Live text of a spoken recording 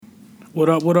What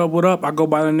up, what up, what up? I go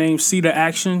by the name See the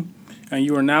Action, and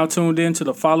you are now tuned in to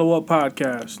the Follow Up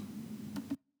Podcast.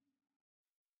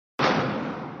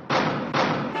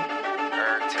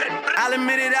 I'll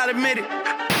admit it.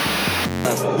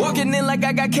 Walking in like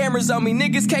I got cameras on me.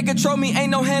 Niggas can't control me,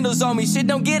 ain't no handles on me. Shit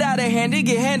don't get out of hand, it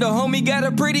get handled. Homie got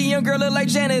a pretty young girl look like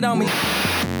Janet on me.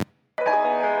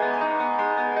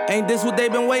 Ain't this what they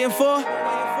been waiting for?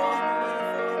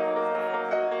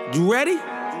 You ready?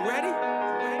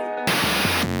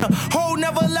 Whole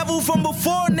never level from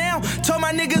before now. Told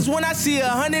my niggas when I see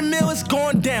 100 mil, it's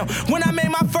going down. When I made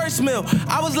my first meal,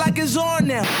 I was like, it's on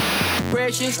now.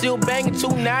 Red shit still banging,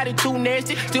 too naughty, too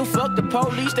nasty. Still fuck the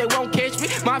police, they won't catch me.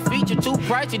 My feature too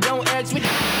pricey, don't ask me.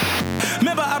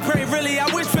 Remember, I pray really, I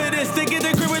wish for this. To get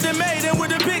the grip with the maid and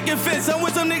with the picket fence. I'm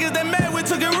with some niggas that mad with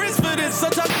took a risk for this.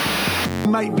 Sometimes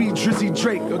Might be Drizzy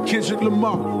Drake or Kendrick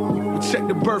Lamar. But check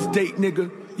the birth date,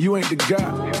 nigga. You ain't the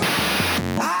guy.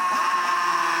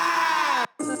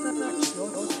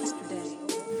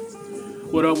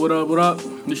 What up, what up, what up?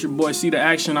 This your boy See the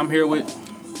Action. I'm here with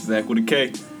Zach with a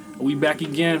K. We back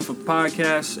again for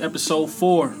podcast episode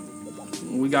 4.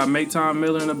 We got Mayton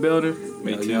Miller in the building.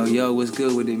 Yo, what's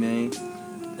good with it, man?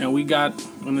 And we got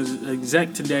on his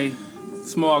exec today,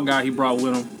 small guy he brought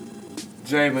with him,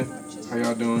 Jamin, how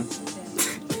y'all doing?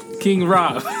 King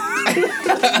Rob.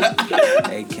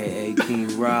 AKA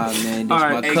King Rob, man. This All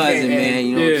my right, cousin, man.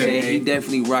 You know what I'm saying? Yeah. He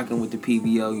definitely rocking with the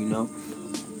PVO, you know.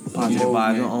 Positive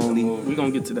vibes only. We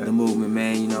gonna get to that. The movement,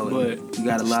 man. You know, But you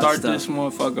got a lot start of stuff. this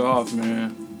motherfucker off,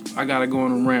 man. I gotta go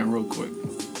on a rant real quick.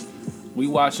 We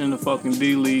watching the fucking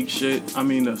D-League shit. I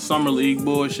mean the Summer League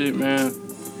bullshit, man.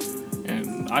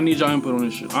 And I need y'all input on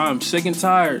this shit. I'm sick and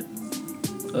tired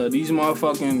of these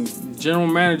motherfucking general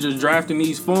managers drafting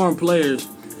these foreign players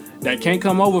that can't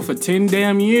come over for 10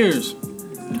 damn years.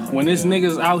 When this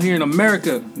niggas out here in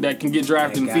America that can get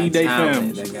drafted and feed their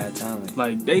families. That got talent.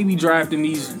 Like they be drafting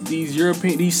these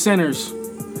European centers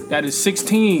that is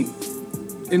 16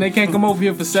 and they can't come over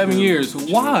here for 7 years.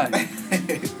 Why?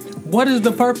 What is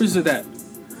the purpose of that?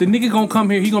 The nigga gonna come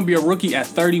here, he gonna be a rookie at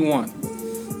 31.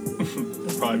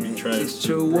 Probably be trash. It's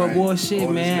true. What bullshit,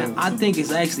 man. I think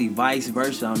it's actually vice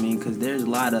versa. I mean, because there's a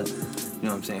lot of, you know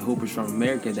what I'm saying, hoopers from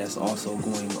America that's also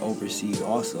going overseas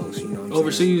also. So, you know what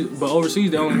I'm saying?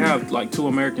 Overseas they only have like 2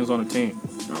 Americans on the team.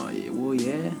 Oh, yeah. Well,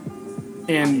 yeah.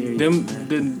 And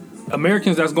the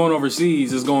Americans that's going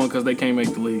overseas is going because they can't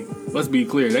make the league. Let's be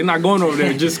clear. They're not going over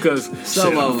there just because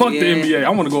Some of them, fuck yeah. the NBA. I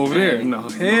want to go over there. No,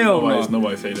 hell no.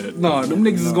 Nobody say that. No, them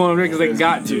niggas is going over there because they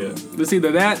got to. Yeah. It's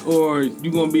either that or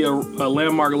you gonna be a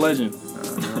landmark legend.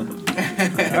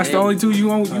 That's the only 2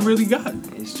 you really got.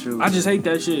 It's true. I just hate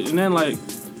that shit. And then like,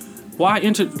 why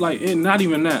enter like? And not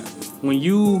even that. When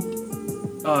you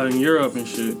in Europe and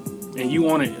shit, and you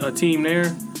on a team there,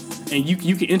 and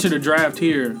you can enter the draft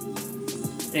here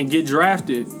and get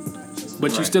drafted,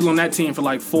 but you still on that team for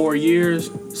like 4 years.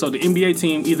 So the NBA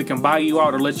team either can buy you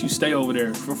out or let you stay over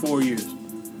there for 4 years.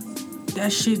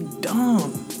 That shit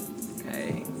dumb.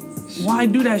 Hey. Why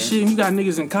do that shit? You got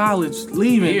niggas in college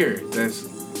leaving Here, that's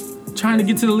trying to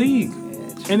get to the league.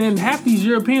 And then half these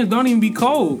Europeans don't even be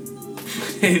cold.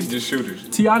 just shooters.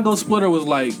 Tiago Splitter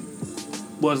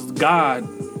was God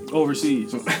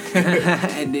overseas.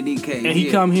 And then he came. And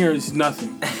he come here is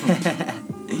nothing.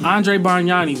 Andre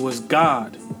Bargnani was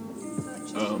God.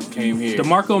 Came here.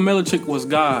 DeMarco Milicic was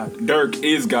God. Dirk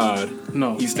is God.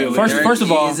 No. He's still first of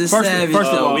all, He's a first savage, of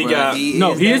all, we got- He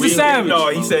is a savage. No,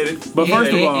 he said it. But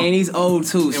first of all, and he's old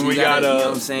too. So And we you gotta, got, you know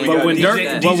what I'm saying? we but got when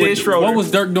DJ Dirk, Schroeder. what was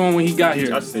Dirk doing when he got I here?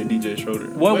 just said DJ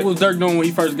Schroeder. What was Dirk doing when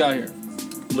he first got here?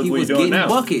 Look he what was he's doing getting now.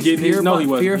 buckets. No, he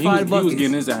wasn't. Purified He buckets. was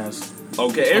getting his ass.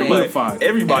 Okay, Purified.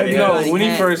 everybody. No, has- when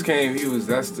he First came, he was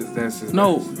that's his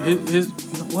No, best. his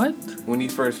what? When he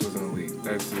first was in the league,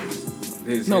 that's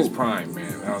his No. prime,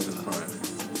 man. That was his prime.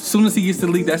 As soon as he gets to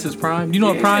the league, that's his prime. Do you know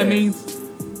what prime Yeah. means?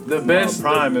 The No, best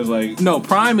prime is like No,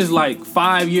 prime is like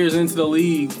 5 years into the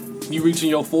league, you reaching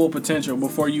your full potential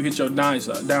before you hit your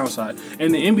downside.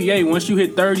 In the NBA, once you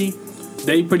hit 30,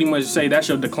 they pretty much say that's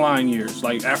your decline years.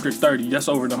 Like after 30, that's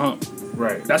over the hump.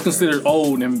 right. That's considered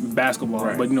old in basketball,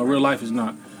 Right. but you know, real life is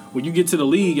not. When you get to the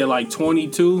league at like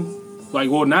 22, like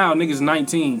well now niggas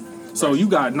 19, so you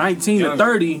got 19 to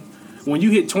 30. When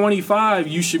you hit 25,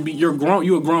 you're a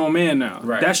grown man now.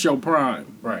 Right. That's your prime.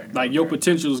 Right. Like your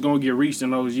potential is gonna get reached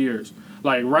in those years.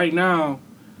 Like right now,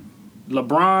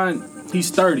 LeBron, he's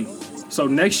 30. So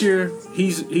next year,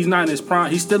 he's not in his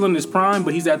prime. He's still in his prime,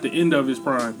 but he's at the end of his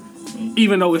prime.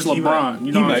 Even though it's LeBron,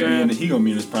 you know what I'm saying? He gonna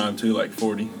be in his prime too, like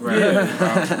 40. Right.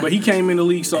 Yeah, but he came in the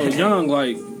league so young.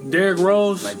 Like Derrick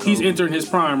Rose, Like he's Kobe. entering his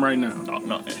prime right now. Oh,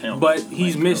 hell. but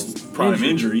he's missed prime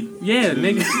injury. Yeah,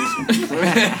 nigga.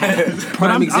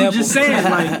 Prime I'm example. just saying,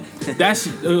 like, that's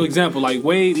an example. Like,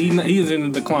 Wade, he is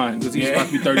in the decline because he's about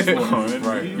to be 34.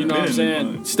 Right. You know what I'm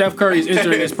saying? Steph Curry's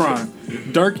entering his prime.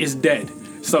 Dirk is dead.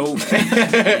 So,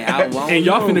 and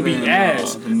y'all finna be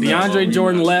ass. DeAndre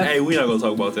Jordan left. Hey, we not gonna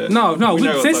talk about that. No. We not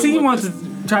gonna Since talk he about wants that.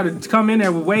 to try to come in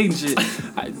there with Wade and shit,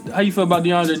 how you feel about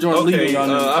DeAndre Jordan leaving Okay, y'all?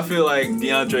 niggas? I feel like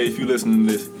DeAndre, if you listen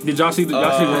to this, Did y'all see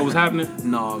what was happening?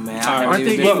 No, man. All right. I haven't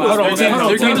even Hold been- on, hold on, They're hold on.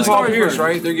 getting Tell the Paul story Pierce, first.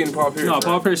 right? They're getting Paul Pierce. No, right?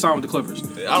 Paul Pierce signed with the Clippers.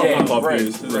 I don't want Paul right,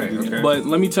 Pierce. right, okay. But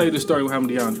let me tell you the story what happened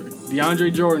to DeAndre.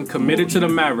 DeAndre Jordan committed to the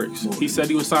Mavericks. He said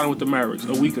he was signing with the Mavericks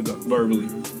a week ago,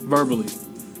 verbally.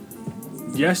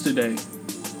 Yesterday,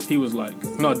 he was like,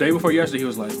 no, day before yesterday, he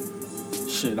was like,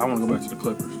 shit, I want to go back to the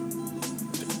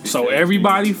Clippers. So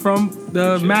everybody from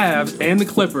the Mavs and the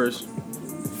Clippers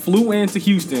flew into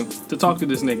Houston to talk to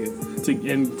this nigga.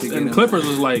 And the Clippers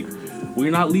was like,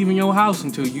 we're not leaving your house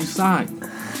until you sign.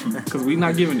 Because we're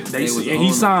not giving it. And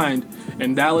he signed,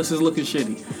 and Dallas is looking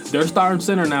shitty. Their starting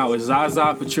center now is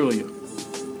Zaza Pachulia.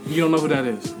 You don't know who that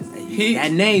is.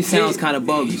 That name sounds kind of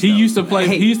bogus. He used to play.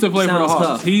 Hey, He used to play for the sounds Hawks.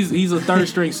 tough. He's a third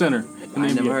string center. In the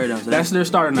I never NBA. heard of that. That's their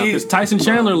starter now. Because Tyson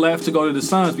Chandler left to go to the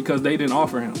Suns because they didn't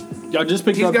offer him. Y'all just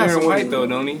picked He's up got Darren some height Williams. though,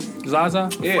 don't he? Zaza.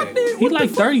 Yeah. He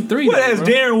like 33. What though, has bro.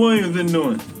 Darren Williams been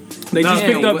doing? They just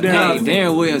picked up Darren.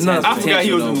 Darren Williams has I forgot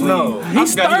he was in the potential, league.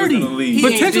 He's I forgot he was 30. in the league.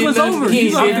 Potential is over.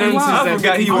 He's off the line. I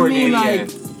forgot he was in the like, league.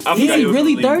 Is I forgot he was in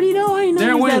really the league. 30 though? I ain't know Darren he's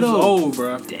that Williams is old. old,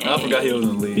 bro. I forgot he was in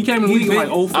the league. He came in the league in like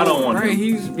 04. I don't want Right, him.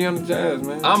 he's be on the Jazz,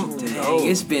 man. Dang,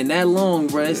 it's been that long,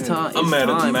 bro. It's time. I'm mad at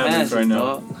the time Mavericks passes, right now.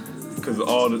 dog. Because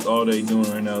all they doing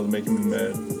right now is making me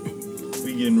mad.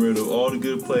 We getting rid of all the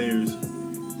good players,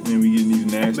 and then we getting these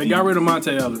nasty. They got rid of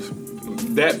Monte Ellis.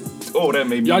 That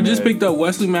made me Y'all just mad. picked up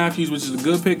Wesley Matthews, which is a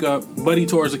good pickup, but he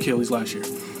tore his Achilles last year.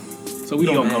 So we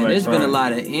He don't gonna come know. back There's been a strong.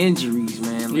 lot of injuries,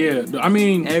 man. Like, Yeah, I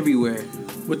mean, everywhere.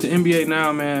 with the NBA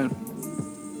now, man,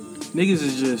 niggas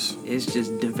is just It's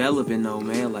just developing though,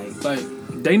 man. Like,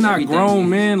 they not Everything grown is.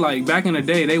 men. Like back in the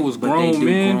day, they was but grown they do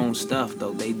men. grown stuff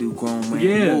though. They do grown man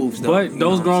Yeah, moves though. but you know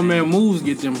those what grown I'm man saying? moves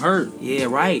get them hurt. Yeah,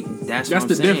 right. That's That's what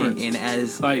the I'm saying. difference. And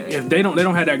as Like if they don't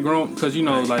have that grown, because you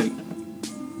know, like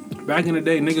back in the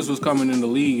day, niggas was coming in the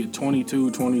league at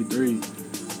 22, 23.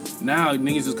 Now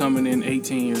niggas is coming in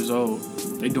 18 years old.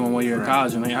 They doing 1 year of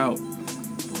college and they out.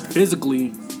 Physically,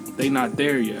 they not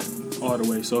there yet all the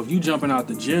way. So if you jumping out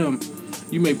the gym,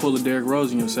 you may pull a Derrick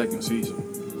Rose in your second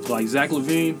season. So like Zach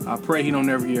LaVine, I pray he don't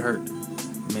never get hurt.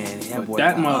 man, that But boy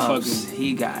that got motherfucker, ups.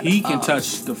 He can ups.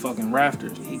 touch the fucking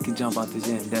rafters. He can jump out the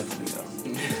gym, definitely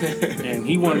though. And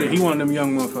he one of them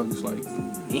young motherfuckers like.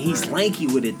 And he's lanky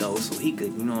with it though, so he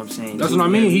could, you know what I'm saying? That's do what I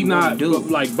mean. whatever He wanna not do.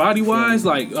 like body wise.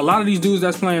 Like a lot of these dudes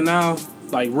that's playing now,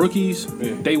 like rookies,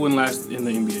 Yeah. they wouldn't last in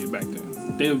the NBA back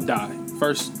then. They would die.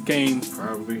 First game,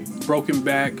 Probably. broken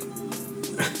back,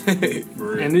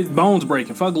 For real. and his bones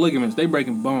breaking. Fuck ligaments. They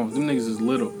breaking bones. Them niggas is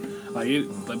little. Like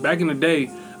back in the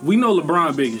day, we know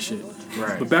LeBron big as shit.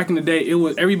 Right. But back in the day,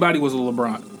 everybody was a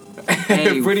LeBron.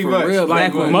 Hey, Pretty for much. real,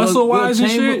 Like, back when muscle-wise Will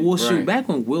and Chamber- shit? Well, shoot, Right. back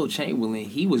when Will Chamberlain,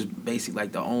 he was basically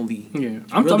like the only. Yeah,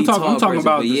 I'm Really talking tall about person, this.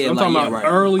 but yeah, I'm like, talking yeah, about right. I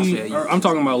early. feel you. I'm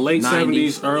talking about late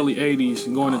 90s. 70s, early 80s,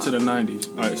 and going into the 90s.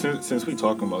 All right, since we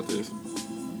talking about this,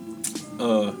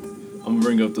 I'm gonna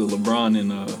bring up the LeBron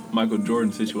and Michael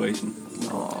Jordan situation.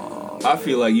 I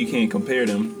feel like you can't compare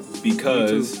them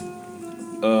because,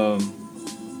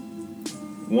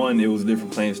 one, it was a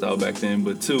different playing style back then,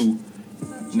 but two,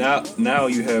 now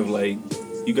you have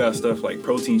you got stuff like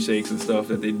protein shakes and stuff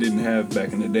that they didn't have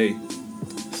back in the day.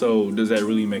 So does that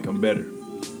really make them better?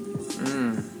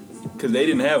 Because they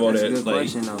didn't have all That's a that good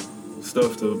question though.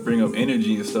 stuff to bring up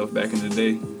energy and stuff back in the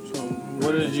day. So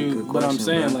what did you? Good But I'm question,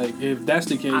 saying, bro. like, if that's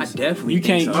the case, I definitely you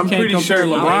can't. think so. You I'm can't pretty compare sure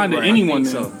LeBron to I anyone.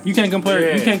 think Then so. you can't compare.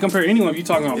 You Yeah. can't compare anyone if you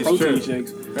talking about It's protein true.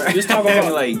 shakes. Just talk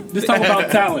about just talk about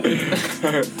talent.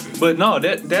 But no,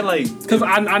 that Because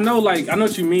I know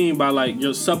what you mean by like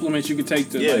your supplements you could take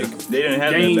to yeah, like they didn't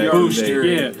have gain that your back in the booster.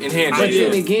 day. Yeah, Enhance But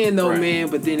it. then again, though, Right. man.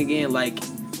 But then again, like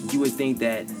you would think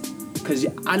that, because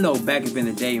I know back up in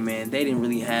the day, man, they didn't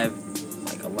really have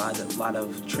like a lot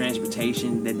of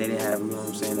transportation. That they didn't have, you know what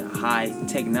I'm saying, high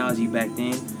technology back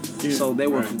then. Yeah, So they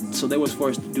were right. so they was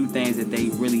forced to do things that they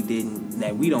really didn't,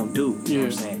 that we don't do. You know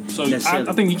what I'm saying? So Necessarily.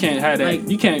 I think you can't have that. Like,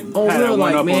 you can't Oh, have that real,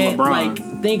 one like, up man, on LeBron.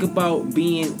 like, think about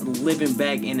living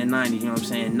back in the 90s, you know what I'm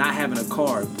saying? Not having a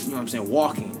car, you know what I'm saying?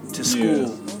 Walking to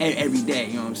school every day,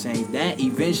 you know what I'm saying? That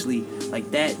eventually,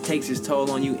 like, that takes its toll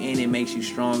on you and it makes you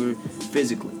stronger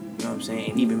physically, you know what I'm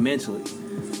saying? And even mentally.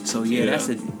 So, yeah, that's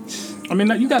a. I mean,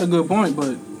 you got a good point,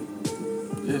 but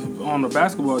if on the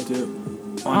basketball tip,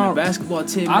 On the basketball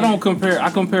tip, I man, don't compare. I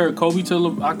compare Kobe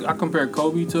to I compare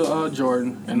Kobe to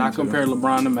Jordan, and I compare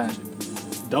LeBron to Magic.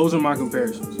 Those are my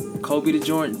comparisons. Kobe to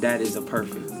Jordan, that is a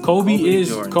perfect. Kobe to is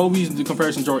Jordan. Kobe's the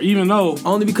comparison to Jordan, even though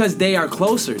Only because they are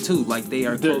closer too. Like they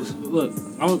are closer look,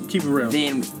 I'm gonna keep it real.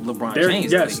 than LeBron They're,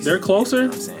 James. yes, thinks. they're closer, You know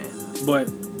what I'm saying?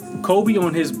 but Kobe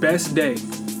on his best day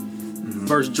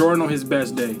versus Jordan on his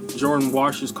best day, Jordan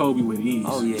washes Kobe with ease.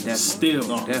 Oh, yeah, definitely. Still,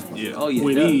 Definitely. Yeah. Oh yeah.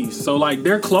 with yeah. ease. So like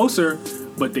they're closer,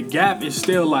 but the gap is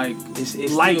still like It's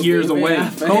light still years big, away.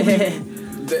 man. Kobe,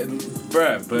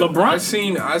 Bruh, but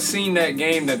LeBron- I seen that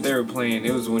game that they were playing.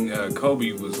 It was when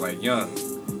Kobe was like young.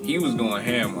 He was going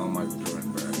ham on Michael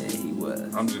Jordan, bruh. Yeah, he was.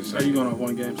 I'm just are saying. you going off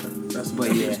one game, sir? That's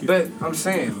But yeah. But I'm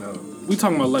saying though. we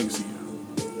talking about legacy.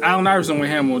 Allen Iverson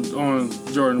went ham on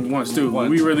Jordan once too.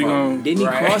 Once. We really gonna Didn't he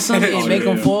Right. cross him and Oh, make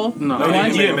him yeah. fall? no. No, He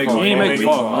he didn't make him fall. ain't make him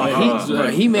fall.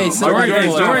 He made some. Jordan,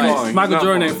 Jordan's not Jordan, falling. Michael He's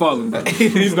Jordan not ain't falling.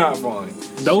 He's not falling.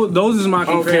 Those is my I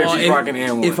don't care if comparison. he's rocking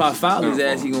Air One. If I foul his Not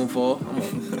ass, he falling. gonna fall.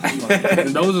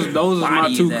 Those is my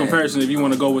Body two his ass. comparisons if you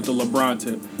want to go with the LeBron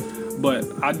tip. But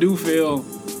I do feel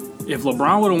if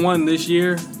LeBron would have won this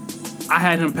year, I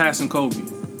had him passing Kobe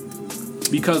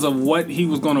because of what he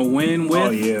was going to win with. Oh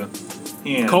yeah.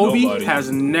 He ain't Kobe nobody.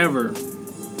 has never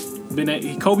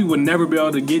been. Kobe would never be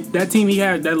able to get that team he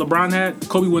had, that LeBron had.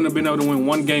 Kobe wouldn't have been able to win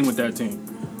one game with that team.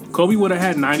 Kobe would have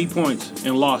had 90 points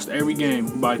and lost every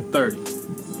game by 30.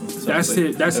 That's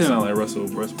it. That's that him. sound like Russell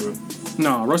Westbrook.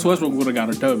 No, Russell Westbrook would have got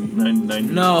a W. 90.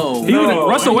 No. He would've-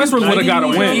 Russell Westbrook would have got a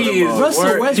He win. is Russell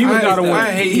word- Westbrook- He would've got a win.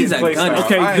 I hate He's his a play gunner. style.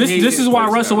 Okay, I hate this his is why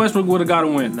play Russell style. Westbrook would have got a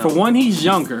win. For one, he's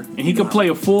younger and he could play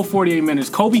a full 48 minutes.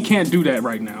 Kobe can't do that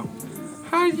right now.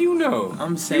 How you know?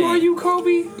 I'm saying. Are you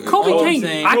Kobe? Kobe I'm can't.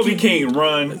 saying- I Kobe can't. can't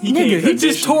run. He can't Nigga, he just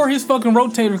condition. tore his fucking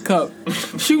rotator cuff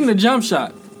shooting a jump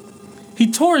shot.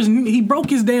 He broke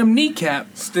his damn kneecap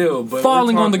Still, but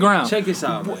falling we're on the talking- ground. Check this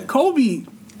out, man. Kobe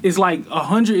is like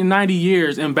 190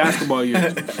 years in basketball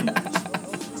years.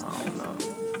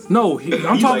 No,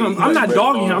 I'm talking. like- I'm not Brett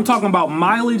dogging him. Favre. I'm talking about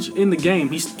mileage in the game.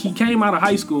 He came out of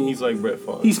high school. He's like Brett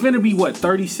Favre. He's finna be what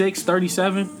 36,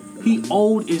 37. He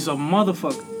old as a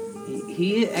motherfucker.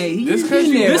 He This in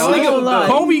cause there. This I ain't gonna lie.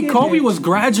 nigga, He in Kobe there. was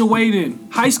graduating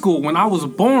high school when I was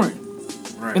born,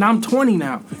 Right. and I'm 20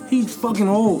 now. He's fucking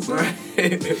old, bro.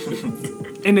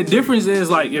 And the difference is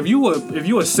like if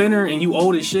you a center and you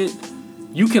old as shit,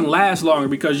 you can last longer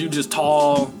because you just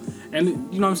tall, and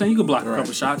you know what I'm saying. You can block a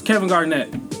couple shots. Kevin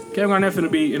Garnett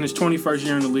finna be in his 21st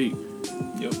year in the league.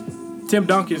 Yep. Tim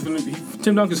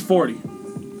Duncan's 40.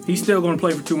 He's still gonna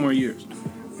play for 2 more years.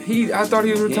 I thought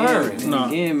he was retiring. Yeah, No.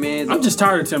 Again, man. I'm just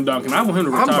tired of Tim Duncan. I want him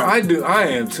to retire. I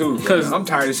am too. 'Cause- I'm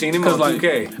tired of seeing him 'Cause, on like,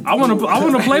 2K. I want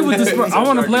to play with this. I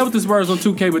want to play with the Spurs on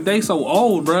 2K, but they so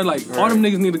old, bro. Like all them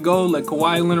niggas need to go. Let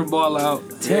Kawhi Leonard ball out.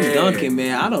 Tim Yeah. Duncan,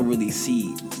 man. I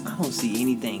don't see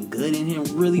anything good in him,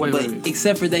 really. Wait, but wait.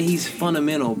 except for that, he's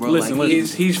fundamental, bro. Listen, like,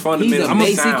 He's fundamentally He's a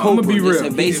basic sound. Cooper. I'ma be Just real. a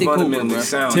He's basic Cooper, fundamentally bro.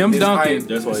 sound. Tim His Duncan. height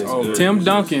That's why is he's over. good. Tim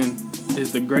Duncan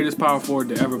is the greatest power forward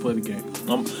to ever play the game.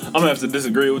 I'm gonna have to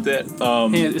disagree with that.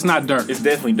 It's not Dirk. It's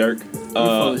definitely Dirk. You're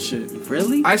full of shit.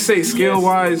 Really? I say skill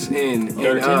wise and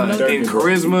Dirk is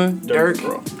charisma, Dirk, Dirk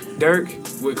bro. Dirk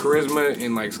with charisma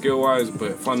and like skill wise,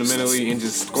 but fundamentally and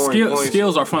just scoring points.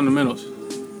 Skills are fundamentals.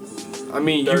 I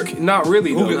mean, Dirk. not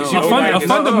really though. Who- No. a fun- A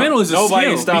fundamental is a Nobody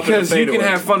skill. is stopping Because the you can fadeaway.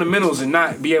 have fundamentals and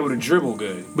not be able to dribble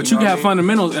good. But you know can what have I mean?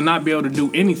 fundamentals and not be able to do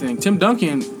anything. Tim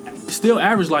Duncan still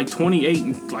averaged like 28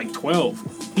 and like 12.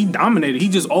 He dominated. He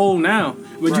just old now.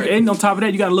 But Right. and on top of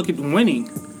that, you got to look at winning.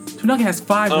 Tim Duncan has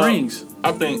 5 rings.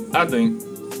 I think.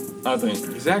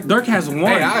 Exactly. Dirk has 1,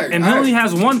 Hey, and he only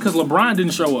has 1 because LeBron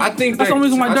didn't show up. I think that's the only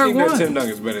reason why I Dirk think that won. Tim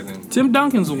Duncan's better than. Tim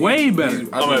Duncan's way better. I'm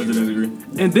gonna have to disagree.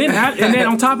 And then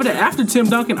on top of that, after Tim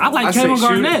Duncan, I like I say Kevin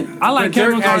shooting. Garnett. I like But Dirk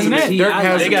Kevin has him- Garnett. Dirk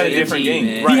has They him got a in different MG, game.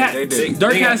 man. Right, He they do.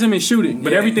 Dirk They has got- him in shooting,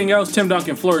 but Yeah. everything else Tim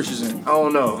Duncan flourishes in. I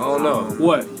don't know.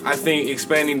 What? I think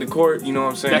expanding the court. You know what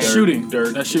I'm saying? That's Dirk, shooting.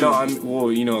 Dirk. That's shooting. No,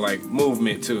 well, like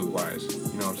movement too, wise. You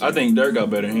know what I'm saying? I think Dirk got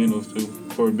better handles too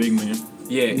for a big man.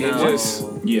 Yeah, it just.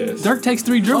 Yes. Dirk takes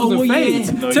 3 dribbles Oh, and yeah.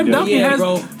 fades. No, he Tim doesn't. Duncan Yeah, has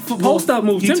bro. post up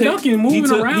moves. He Tim took- Duncan he moving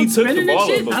took- around, he took the spinning and ball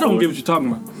shit. up I don't before. get what you're talking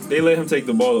about. They let him take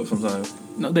the ball up sometimes.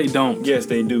 No, they don't. Yes,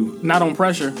 they do. Not on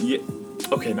pressure. Yeah.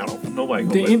 Okay, nobody.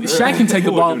 Shaq can take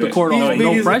the ball up the court on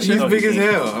no pressure. He's big as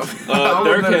hell.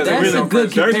 Dirk has That's really a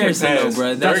good Dirk can comparison, though, pass. bro.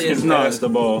 Dirk That can is pass the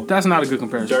ball. That's not a good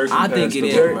comparison. Dirk can I think pass it the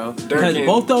is, ball. bro. Dirk Because and-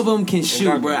 both of them can shoot,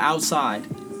 Duncan. bro, outside.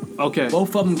 Okay.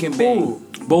 Both of them can bang.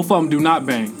 Both of them do not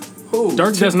bang. Who?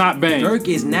 Dirk does not bang. Dirk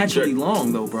is naturally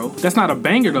long though, bro. That's not a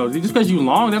banger though. Just because you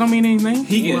long, that don't mean anything.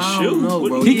 He can Well, I don't shoot. know,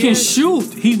 bro. He can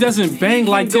shoot. He doesn't bang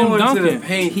like Tim Go into the Duncan.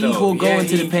 paint, He though. will go Yeah,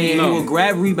 into the paint. no. He will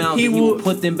grab rebounds He and he will will-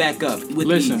 put them back up with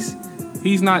Listen, ease.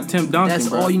 he's not Tim Duncan. That's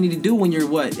bro. all you need to do when you're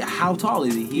what? How tall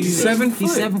is he? He's 7 foot.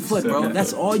 He's 7 foot, bro. 7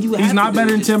 That's foot. all you have. He's to not do. better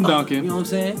than Just Tim fuck. Duncan. You know what I'm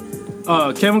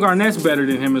saying? Kevin Garnett's better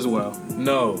than him as well.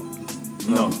 No.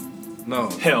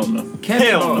 Hell no.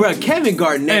 Kevin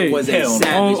Garnett Hey, was a hell no.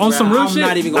 savage. On some bro. real I'm shit,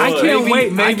 not even I gonna can't lie.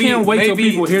 wait. I can't wait till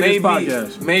people hear this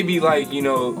podcast. Maybe like, you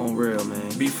know, On real, man.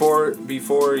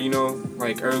 before you know,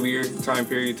 like earlier time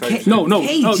period type shit. No.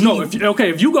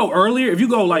 KG. If you go earlier, if you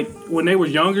go like when they were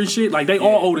younger, and shit, like they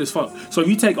all old as fuck. So if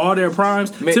you take all their primes,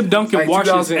 Tim Duncan like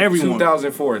watches 2000 everyone.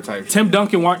 2004 type shit. Tim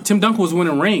Duncan was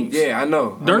winning rings. Yeah, I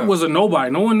know. Dirk was a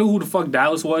nobody. No one knew who the fuck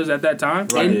Dallas was at that time.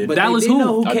 Right. But Dallas they didn't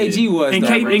know who? who I did. KG was. And, though.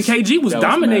 KG was Dallas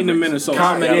dominating in Mavericks.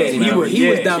 Minnesota. Yeah, he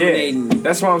was dominating.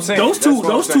 That's what I'm saying.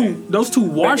 Those two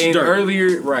washed in Dirk.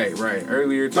 earlier, right,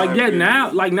 earlier time. Like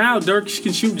period. now Dirk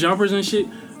can shoot jumpers and shit.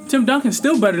 Tim Duncan's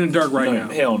still better than Dirk right now.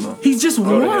 Hell no. He's just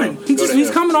Go to won. hell. He's Go to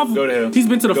hell. coming off. Go to hell. He's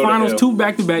been to the Go to finals hell. 2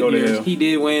 back-to-back Go to years. hell. He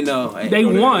did win though. Hey, They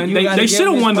won. you They gotta should give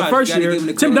have him won his the props. first You gotta year. give him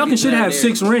the Tim credit. Duncan He's should not have there.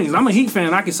 6 rings. I'm a Heat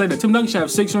fan. I can say that Tim Duncan should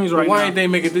have 6 rings right Why now. didn't they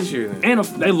make it this year then? And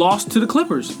they lost to the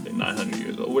Clippers. They're 900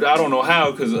 years old. Well, I don't know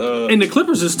how because And the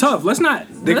Clippers is tough. Let's not.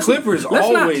 The let's- Clippers let's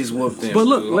not- always whoop them. But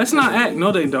look, dude. let's not act.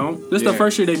 No, they don't. This is the Yeah.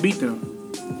 first year they beat them.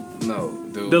 No,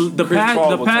 dude. The Chris past- Paul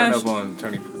the will past- turn up on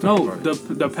Tony No, Parker.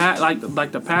 the past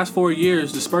like the past 4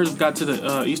 years, the Spurs got to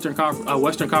the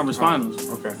Western Conference Finals.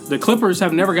 Okay. The Clippers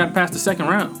have never got past the second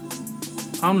round. I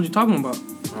don't know what you're talking about.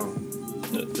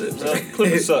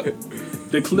 Clippers suck.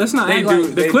 Let's not They act do.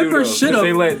 like the they Clippers do, should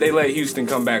though, 'cause have. They let Houston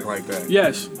come back like that.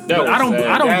 Yes, That but was I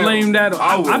don't sad. blame that.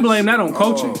 I blame that on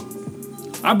coaching.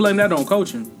 Oh, I blame that on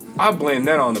coaching. I blame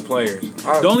that on the players.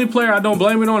 The only player I don't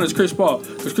blame it on is Chris Paul,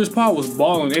 because Chris Paul was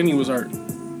balling and he was hurt.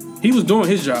 He was doing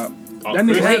his job. Oh, That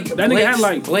nigga, Blake- had, that nigga had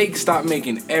like Blake stopped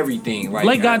making everything. Like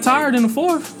Blake got that. tired in the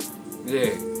fourth. Yeah,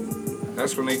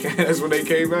 that's when they came. That's when they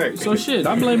came back. So shit,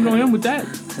 I blame it on him with that.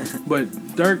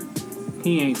 But Dirk,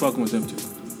 he ain't fucking with them two.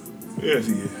 Yes,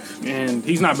 he is. And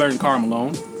he's not better than Karl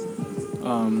Malone.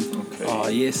 Okay. Oh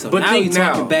yeah, so But now think we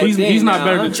talking now. back He's then. not now,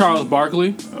 better huh? than Charles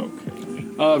Barkley. Okay.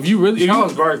 If you really,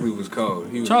 Charles Barkley was cold.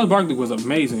 He was, Charles Barkley was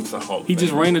amazing. a Hall of He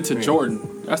just Famer. ran into Jordan.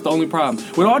 That's the only problem.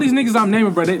 With all these niggas I'm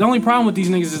naming, bro, the only problem with these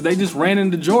niggas is they just ran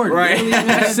into Jordan. Right.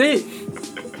 That's it.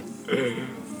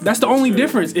 That's the only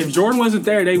difference. If Jordan wasn't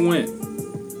there, they went.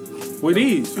 With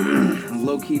ease.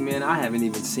 Low key, man, I haven't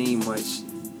even seen much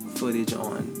footage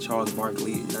on Charles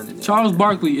Barkley. None of that. Charles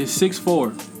Barkley is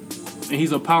 6'4", and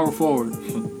he's a power forward.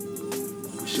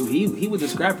 Shoot, he was a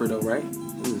scrapper though, right?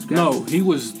 He was a scrapper. No, he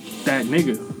was that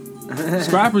nigga.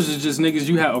 Scrappers is just niggas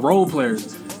you have role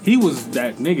players. He was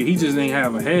that nigga. He just ain't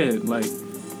have a head. Like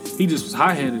he just was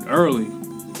high headed early.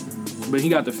 But he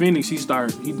got the Phoenix. He come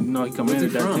Where's in he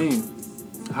at that from?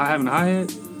 team. Having a high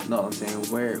head. No, I'm saying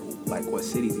where, like, what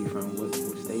city's he from? What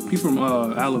state? He from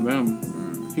Alabama.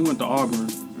 He went to Auburn.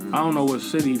 I don't know what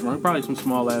city he's from. Probably some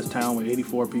small ass town with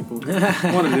 84 people.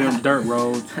 One of them dirt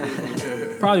roads.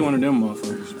 Probably one of them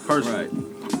motherfuckers. Personally.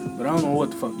 Right. But I don't know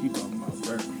what the fuck you talking about,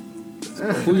 dirt.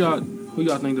 Who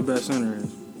y'all think the best center is?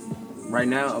 Right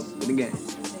now, up in the game.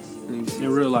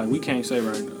 In real life, we can't say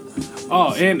right now.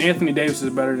 Oh, and Anthony Davis is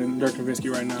better than Dirk Nowitzki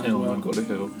right now as Hell no, well. go to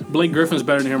hell. Blake Griffin's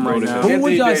better than him right to now. hell. Who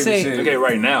would y'all Anthony say? Davis Okay,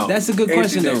 right now. That's a good Anthony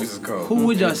question though. Davis is cold. Who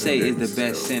would y'all Anthony say is Davis the is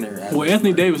best cold. center? Well,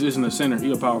 Anthony Davis isn't a center.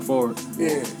 He's a power forward.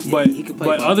 Yeah. But he could play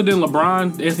but both. other than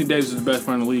LeBron, Anthony Davis is the best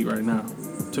player in the league right now.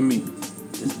 To me.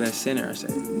 His best center, I say.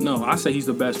 No, I say he's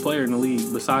the best player in the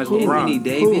league besides Anthony LeBron.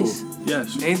 Davis.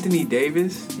 Yes. Anthony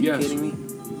Davis. Yes. Kidding me?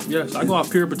 Yes. I go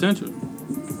off pure potential.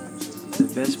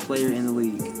 The best player in the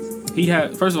league. He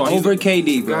had first of all Over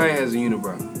KD, Guy bro. has a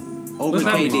unibrow. Over What's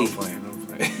that mean? I'm KD. playing.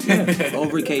 I'm playing.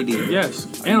 Over KD.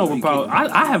 yes. And over Paul.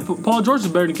 I have Paul George is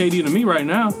better than KD than me right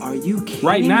now. Are you kidding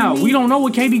Right now. me? We don't know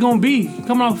what KD gonna be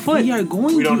coming off foot. We are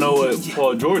going We don't to. know what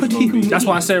Paul George is What do going you to be. That's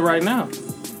why I said right now.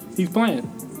 He's playing.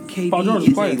 KD Paul George is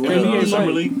is playing. a KD legend. ain't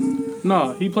Summer playing. League?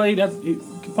 No, he played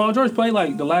Paul George played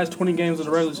like the last 20 games of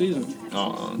the regular season.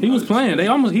 He was playing. He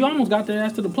almost got their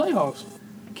ass to the playoffs.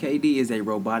 KD is a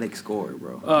robotic scorer,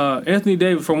 bro. Anthony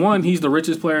Davis, for one, he's the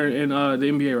richest player in the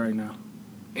NBA right now.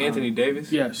 Anthony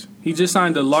Davis. Yes, he just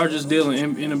signed the largest deal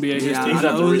in NBA history. He's I not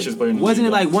the know. richest player in the Wasn't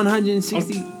league, it like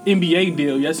 160? NBA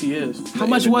deal, yes he is. How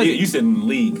much was You it? said in the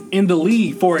league. In the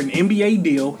league for an NBA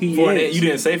deal, he is. You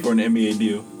didn't say for an NBA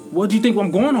deal. What do you think I'm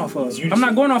going off of? I'm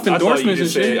not going off I thought you endorsements and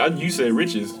just shit. said, you said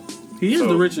riches. He is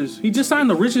the richest. He just signed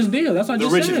the richest deal. That's what I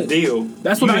just said. The richest deal.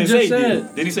 That's what I just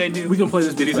said. Did he say deal? We can play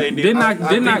this. Did he say deal? Didn't I?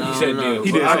 He said deal.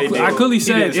 He didn't say deal. I clearly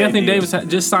said didn't say Anthony deal. Davis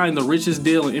just signed the richest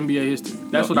deal in NBA history.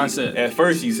 That's what I said. At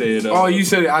first, you said. Oh, you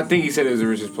said it. I think he said it was the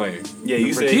richest player. Yeah,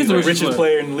 you said He's he's the richest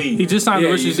player in the league. He just signed the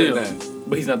Yeah, richest you said deal. that.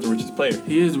 But he's not the richest player.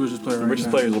 He is the richest player. The right richest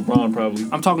now. player is LeBron, probably.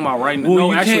 I'm talking about right now. Well,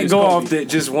 No, you actually, can't it's go Kobe. off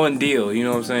just one deal. You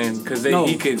know what I'm saying? Because No.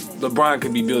 LeBron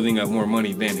could be building up more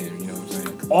money than him. You know what I'm saying?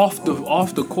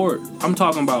 off the court. I'm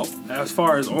talking about as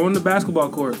far as on the basketball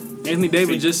court. Anthony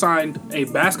Davis just signed a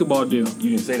basketball deal.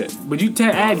 You didn't say that. But you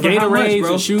add For how much, Gatorades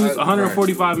bro? and shoes,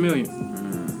 145 million.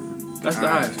 That's the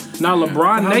highest. Now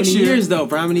LeBron next year, years though?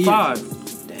 For how many years?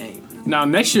 5. Dang. Now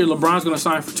next year LeBron's gonna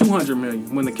sign for 200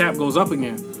 million when the cap goes up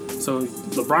again. So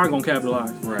LeBron gonna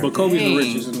capitalize. Right. But Kobe's Dang. the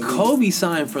richest. In the league. Kobe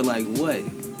signed for like what?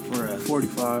 For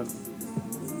 45.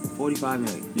 45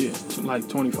 million. Yeah, so like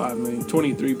 25 million,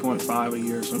 23.5 a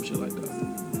year or some shit like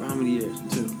that. For how many years?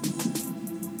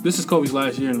 2. This is Kobe's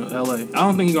last year in LA. I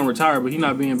don't think he's gonna retire, but he's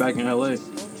not being back in LA.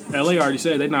 LA already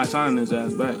said they're not signing his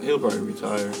ass back. He'll probably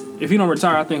retire. If he don't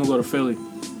retire, I think he'll go to Philly.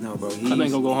 No, bro. think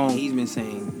he'll go home. He's been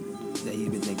saying that he's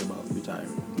been thinking about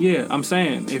retiring. Yeah, I'm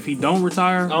saying if he don't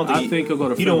retire, I think he'll go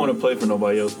to Philly. He don't want to play for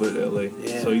nobody else but LA.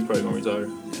 Yeah. So he's probably gonna retire.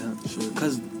 Yeah.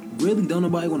 Because really, don't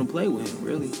nobody want to play with him.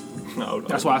 Really. No,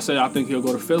 That's why I said I think he'll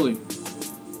go to Philly.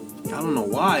 I don't know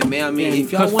why, man. I mean, And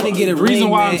if y'all want to get a the reason ring,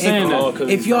 why man, I'm saying that-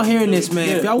 if y'all hearing this,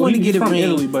 man, if y'all want to he's get a from ring,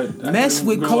 Italy, but mess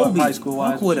with grew up Kobe. high school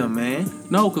Fuck wise. with him, man.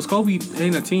 No, because Kobe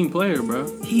ain't a team player,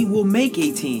 bro. He will make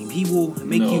a team. He will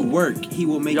make you work. He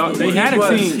will make Y'all- you they work. had a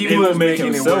team. He He was was making making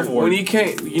it himself work. work. When he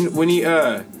came,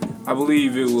 I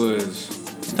believe it was.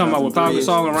 You talking about with Pau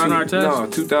Gasol and Ron Artest? No,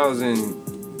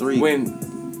 2003.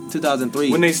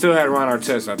 2003. When they still had Ron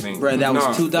Artest, I think. Bruh, that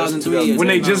was No, 2003. When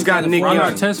they just got Nick Ron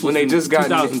Young. Artest was When they just got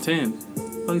 2010.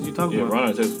 What are you talking Yeah, about?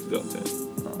 Ron Artest was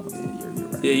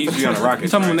 2010. Yeah, he used to be on the You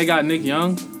Rockets. talking about when right? they got Nick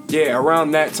Young? Yeah,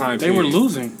 around that time. They were period.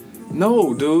 losing.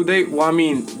 No, dude. Then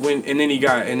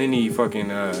he fucking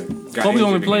got. Kobe injured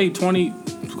only again. played 20.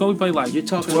 Kobe played like You're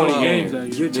talking 20 about games that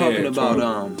year. You're talking Yeah, about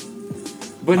 20.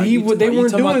 But Are they you weren't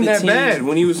talking about doing the that team? bad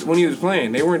when he was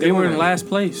playing. They weren't. They were doing in that. last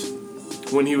place.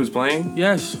 when he was playing.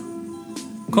 Yes.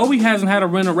 Kobe hasn't had a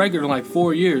winning record in like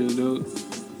 4 years, dude.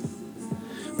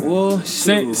 well,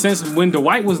 Since when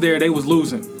Dwight was there, they was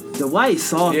losing. Dwight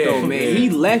soft Yeah, though, man. yeah. He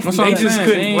left. That's They what I'm just saying.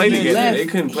 couldn't They play ain't- together. left. They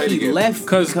couldn't play He together. left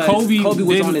Because Kobe was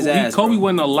didn't- on his ass. Kobe bro.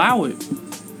 wouldn't allow it.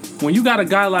 When you got a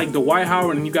guy like Dwight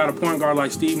Howard and you got a point guard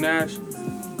like Steve Nash,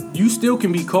 you still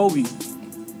can be Kobe,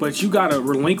 but you gotta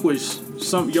relinquish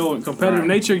some competitive Right.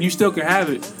 nature. You still can have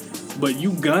it, but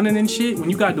you gunning and shit. When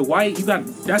you got Dwight,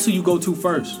 that's who you go to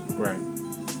first. Right.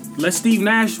 Let Steve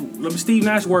Nash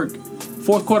work.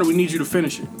 Fourth quarter, we need you to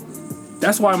finish it.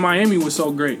 That's why Miami was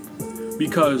so great,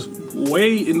 because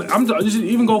I'm just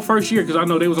even go first year because I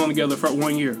know they was on together for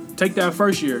 1 year. Take that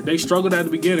first year, they struggled at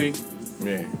the beginning.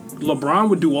 Yeah. LeBron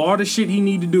would do all the shit he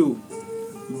need to do.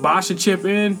 Bosh would chip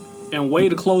in and Wade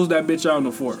to close that bitch out in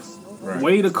the fourth. Right.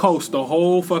 Wade to coast the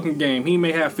whole fucking game. He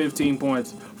may have 15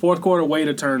 points. Fourth quarter, Wade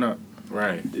to turn up.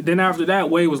 Right. Then after that,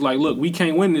 Wade was like, look, we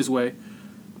can't win this way.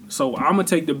 So I'm going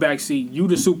to take the back seat. You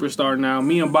the superstar now.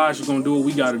 Me and Bosh are going to do what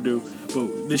we got to do.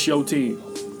 But this your team.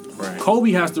 Right.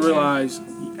 Kobe has to realize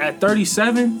at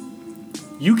 37,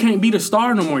 you can't be the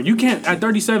star no more. You can't, at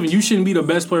 37, you shouldn't be the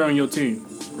best player on your team.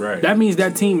 Right. That means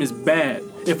that team is bad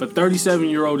if a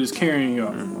 37-year-old is carrying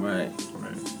y'all. Right.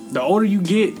 The older you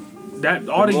get,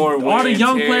 all more the wear and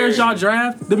young tear. players y'all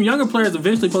draft, them younger players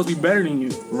eventually supposed to be better than you.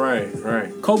 Right.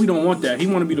 Right. Kobe don't want that. He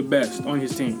want to be the best on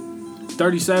his team.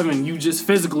 37, you just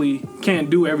physically can't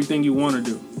do everything you want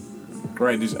to do.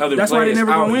 Right. There's other That's why they players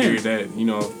never gonna out win. here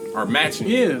that are matching.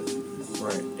 Yeah.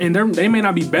 Right. And they may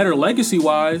not be better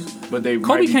legacy-wise. But they Kobe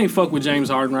might be- can't fuck with James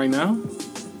Harden right now.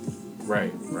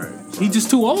 Right. Right. He's just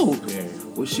too old. Yeah.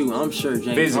 Well, shoot, I'm sure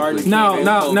James Physically. Harden. Now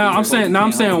Kobe I'm saying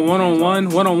can't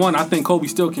one-on-one. I think Kobe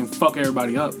still can fuck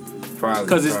everybody up. Probably.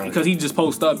 Because he just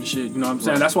posts up and shit. You know what I'm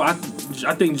saying? That's why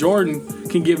I think Jordan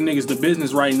can give niggas the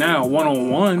business right now,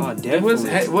 one-on-one. Oh, It was,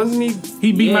 definitely. wasn't he?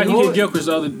 He beat Yeah, Michael he Kidd Gilchrist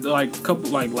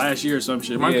last year or some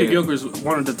shit. Michael Yeah. Kidd Gilchrist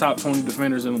one of the top 20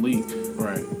 defenders in the league.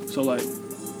 Right. So like,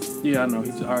 yeah, I know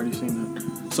he's already seen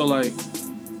that. So like,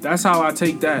 that's how I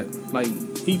take that. Like,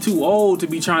 he too old to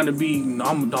be trying to be.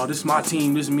 No, this is my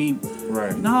team. This is me.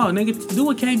 Right. No, nigga, do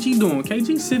what KG doing.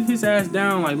 KG sitting his ass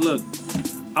down like, look,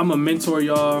 I'm a mentor,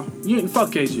 y'all. You ain't fuck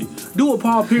KG. Do what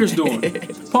Paul Pierce doing.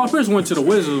 Paul Pierce went to the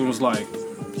Wizards and was like,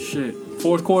 shit,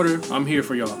 fourth quarter, I'm here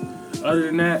for y'all. Other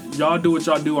than that, y'all do what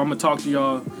y'all do. I'm gonna talk to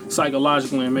y'all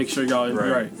psychologically and make sure y'all is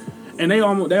right. And they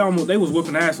was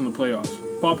whooping ass in the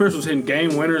playoffs. Paul Pierce was hitting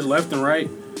game winners left and right.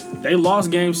 They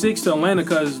lost Game 6 to Atlanta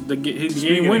because his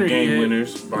game winner. Game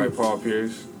winners by Paul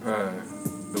Pierce,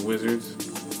 the Wizards.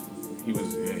 He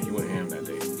went ham that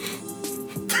day.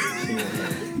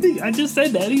 I just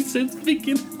said that. He said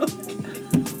speaking.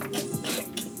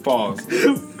 Pause.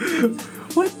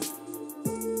 What?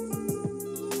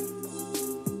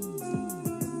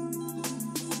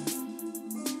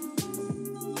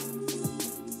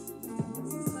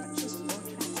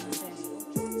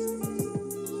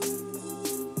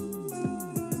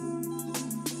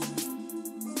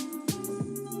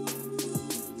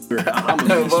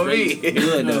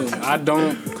 Good though. I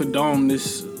don't condone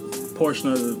this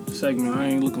portion of the segment. I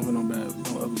ain't looking for no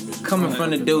ugly bitch. Coming from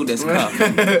the dude that's cuffed.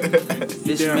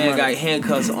 This damn man right. got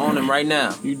handcuffs on him right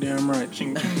now. You damn right.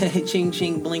 Ching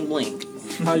ching bling bling.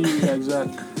 How you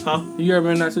exactly? Huh? You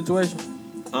ever in that situation?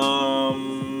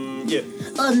 Yeah.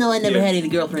 Oh no, I never Yeah. had any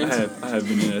girlfriends. I have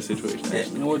been in that situation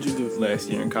actually. And what'd you do? Last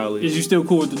year in college. Is you still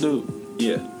cool with the dude?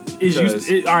 Yeah. Is Because-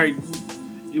 you all right?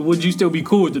 Would you still be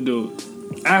cool with the dude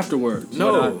afterwards?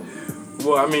 No.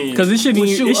 Well, I mean, Because it shouldn't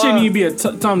Well, shoot, even be a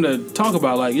time to talk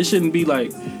about. Like it shouldn't be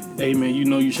like, hey man, you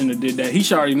know you shouldn't have did that. He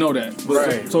should already know that.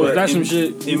 Right. So is But that some in-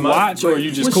 shit you in my- watch or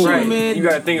you just Well, cool? shoot, with it? man, You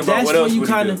gotta think about that's what where else you would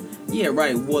he kind do. of. Yeah,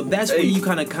 right. Well, that's where Hey. you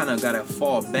kind of gotta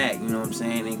fall back. You know what I'm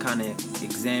saying, and kind of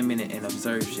examine it and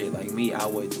observe shit. Like me, I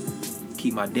would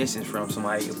keep my distance from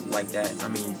somebody like that. I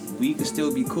mean, we could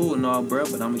still be cool and all, bro,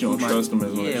 but I'm gonna You don't keep my trust them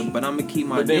as yeah, much. but I'm gonna keep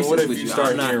my But then distance what if with you you. start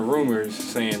I'm not. hearing rumors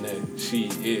saying that she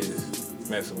is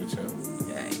messing with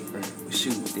you? Hey,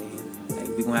 shoot, then. Hey,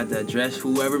 we gonna have to address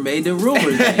whoever made the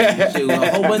rumors. Then. Shoot,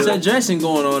 a whole bunch of addressing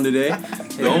going on today.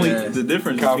 The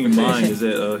difference between mine is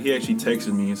that he actually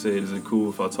texted me and said, "Is it cool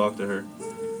if I talk to her?"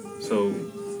 So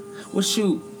Well,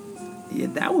 shoot. Yeah,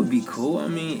 that would be cool. I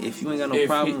mean, if you ain't got no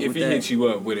problem If with he that. hit you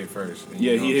up with it first.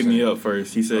 yeah, you know he what hit I'm me saying? up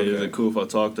first. He said, "Is Okay. it cool if I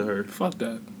talk to her?" Fuck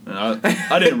that. And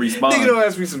I didn't respond. Nigga don't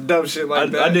ask me some dumb shit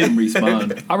like that. I didn't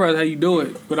respond. I'd rather how you do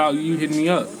it without you hitting me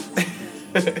up.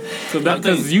 So that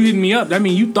because you hitting me up, that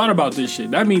means you thought about this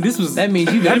shit. That means this was. That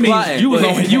means you That been means plotting. you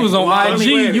was on Well,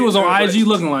 IG. wait, You was on wait. IG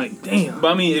looking like, damn.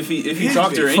 But I mean, if he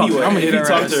talked to her Fuck, anyway, I'ma hit if he her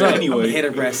talked ass to her up. I'm gonna hit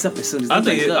anyway, her ass up as soon as I the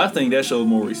thing's think up. that shows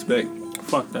more respect.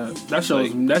 Fuck that. That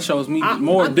shows me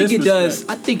more I think it disrespect. does.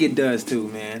 I think it does too,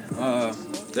 man.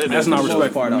 That's not the most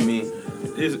respect. part. I mean,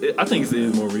 I think it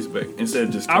is more respect instead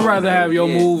of just. I'd rather have your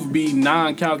Yeah. move be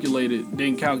non-calculated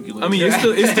than calculated. I mean,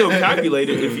 it's still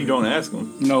calculated if you don't ask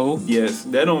them. no. Yes,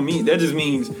 that just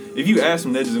means if you ask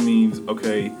him, that just means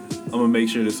okay. I'm gonna make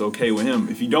sure it's okay with him.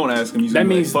 If you don't ask him, you just That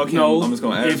be means like, fuck no. him. I'm just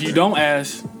gonna ask. If you her. don't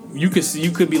ask,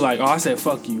 you could be like, oh, I said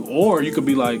fuck you, or you could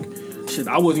be like, shit,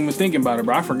 I wasn't even thinking about it,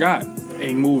 bro. I forgot.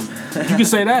 Ain't moving. You can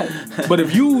say that, but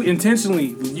if you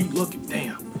intentionally, you look,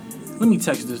 damn. Let me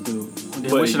text this dude. And then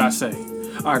But what should I say?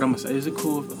 All right, I'm gonna say, is it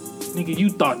cool? Nigga,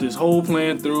 you thought this whole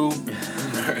plan through.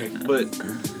 But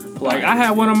Like I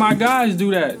had one of my guys do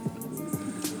that.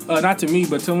 Not to me,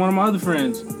 but to one of my other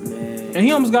friends, man. and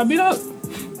he almost got beat up.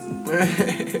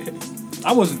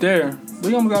 I wasn't there, but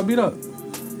he almost got beat up.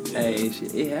 Hey,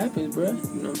 it happens, bro. You know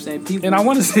what I'm saying? People. And I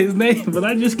want to say his name, but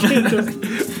I just can't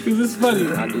because it's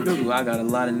funny. I do too. I got a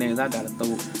lot of names I gotta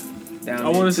throw down. I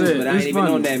wanna there, say too, it. but I It's ain't even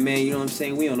funny. on that, man. You know what I'm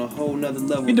saying? We on a whole nother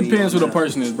level. It depends who the now.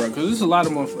 person is, bro. Because there's a lot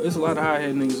of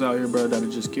high-head niggas out here, bro,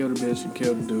 that'll just kill the bitch and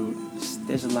kill the dude.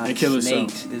 There's a lot And of kill herself.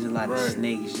 snakes. There's a lot of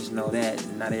snakes. Just know that.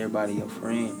 Not everybody your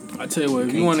friend. I tell you what, if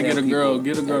you Can't want to tell get a girl, people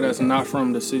get a girl that's everything. not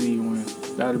from the city you in.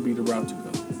 That'll be the route to go.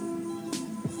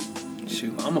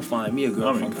 Shoot, I'm gonna find me a girl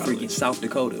I'm from in college. freaking South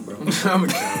Dakota, bro.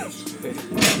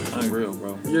 I'm real,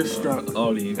 bro. You're struck.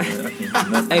 All these, man, I can't do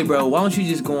nothing. Hey, bro, why don't you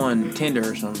just go on Tinder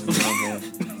or something? You know what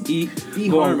I'm saying?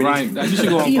 Go on eHarmony. Grindr. You should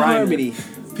go on Grindr.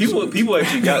 eHarmony. People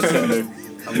actually got Tinder.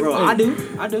 Bro, I do.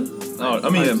 Oh, I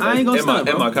mean, I ain't gonna at stunt, my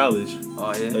bro. at my college,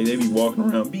 Oh yeah. like they be walking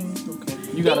around. Bing, okay.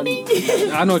 You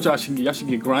gotta. I know what y'all should get. Y'all should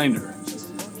get Grindr.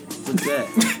 What's that?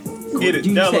 Get it,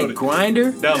 You download said it,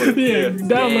 Grinder? download it. Yeah.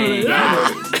 Download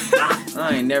it.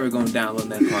 I ain't never gonna download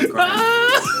that part.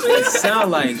 It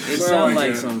sound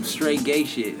like some straight gay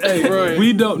shit. Hey,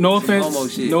 we don't. No Homo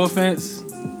offense. shit. No offense.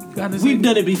 You gotta say- We've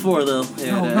done it before though.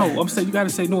 No. I'm saying you gotta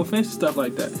say no offense and stuff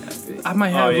like that. I might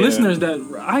have yeah. listeners that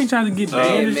I ain't trying to get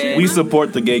banned and man. shit. We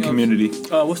support the gay community.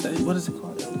 What's that? What is it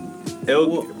called?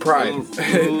 Pride.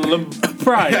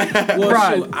 Pride. Well,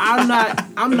 Pride. shoot,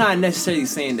 I'm not necessarily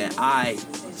saying that I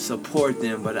support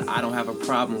them, but I don't have a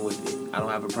problem with it. I don't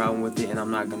have a problem with it, and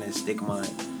I'm not gonna stick my, you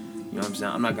know what I'm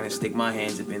saying? I'm not gonna stick my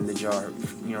hands up in the jar.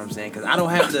 You know what I'm saying? Because I don't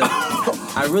have to.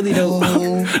 I really don't.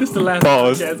 This is the last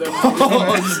Pause. podcast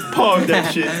ever. Pause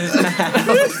that shit.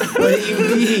 What do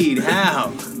you need? How?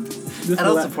 This I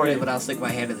don't support it, but I'll stick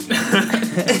my hand in the jar.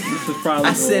 This is probably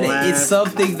I said the last, it's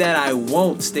something that I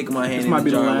won't stick my hand This in might the be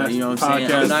the jar. last You know what I'm saying?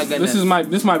 podcast. I'm not gonna.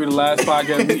 This might be the last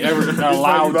podcast we ever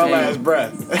allowed my to. last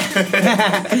breath.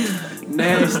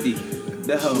 Nasty.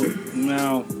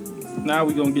 No. Now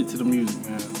we gonna get to the music,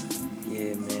 man.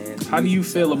 Yeah, man. How do you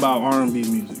feel about R&B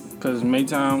music? Because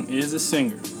Maytown is a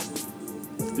singer.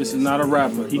 This is not a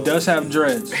rapper. He does have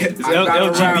dreads. It's I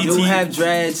do LGBT. have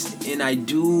dreads, and I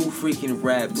do freaking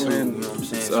rap too. You know what I'm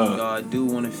saying? So y'all do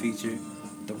want to feature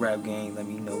the rap game. Let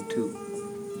me know too.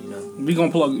 You know. You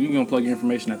gonna plug your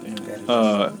information at the end.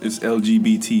 It's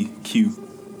LGBTQ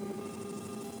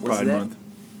What's Pride that?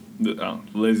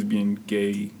 Month. Lesbian,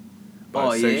 gay,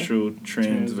 Oh, yeah? bisexual,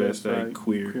 transvestite,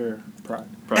 queer. Pride.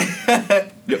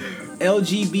 Yep.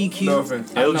 LGBTQ. No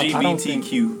offense. I don't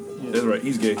LGBTQ. That's right.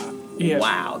 He's gay. Yeah.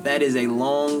 Wow, that is a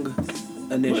long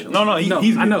initial. No,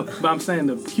 he's gay. I know, but I'm saying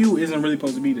the Q isn't really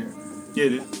supposed to be there. Yeah,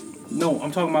 it is. No,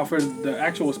 I'm talking about for the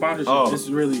actual sponsorship. Oh. It's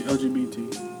really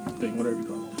LGBT thing, whatever you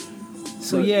call it.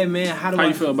 So yeah, man, how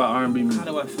you feel about R&B music?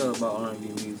 How do I feel about R&B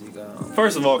music?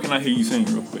 First of all, can I hear you sing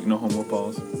real quick? No homo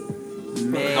pause.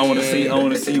 Man, I want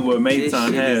to see what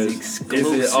Maytown has. Is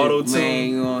it auto tune? Man,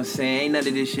 you know what I'm saying? Ain't none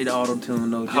of this shit auto tune.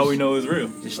 No. How we know it's real?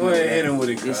 Just Go know ahead, that hit him with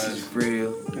it, This cuz. is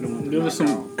real. Give us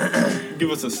some.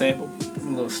 Give us a sample. A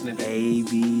little snippet. A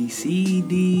B C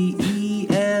D E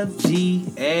F G.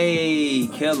 Hey,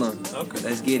 kill 'em. Okay.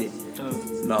 Let's get it.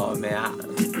 No, man.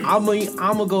 I'm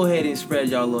gonna go ahead and spread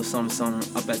y'all a little something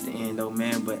up at the end, though,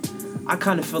 man. But I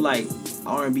kind of feel like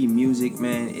R&B music,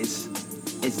 man, it's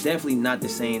definitely not the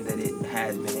same that it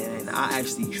has been. And I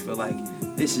actually feel like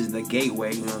this is the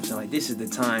gateway, you know what I'm saying? Like, this is the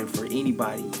time for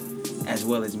anybody, as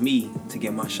well as me, to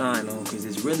get my shine on. Because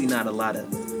there's really not a lot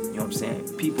of, you know what I'm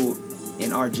saying, people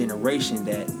in our generation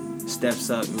that steps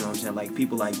up, you know what I'm saying? Like,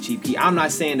 people like Chief Keef. I'm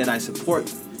not saying that I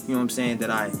support, you know what I'm saying, that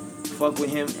I fuck with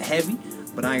him heavy,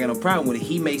 but I ain't got no problem with it.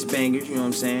 He makes bangers, you know what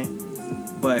I'm saying?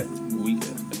 But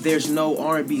there's no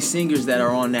R&B singers that are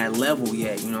on that level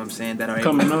yet, you know what I'm saying? That are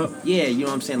Coming up? Yeah, you know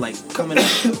what I'm saying? Like, coming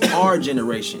up, our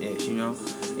generation-ish, you know?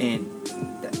 And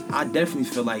I definitely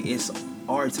feel like it's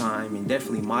our time and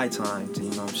definitely my time to,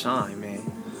 you know, shine, man.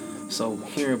 So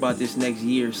hearing about this next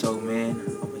year or so, man,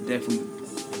 I'm gonna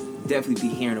definitely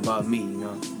be hearing about me, you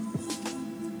know?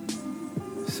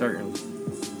 Certainly.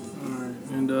 Alright,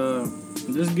 and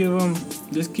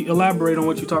just elaborate on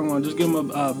what you're talking about. Just give them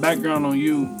a background on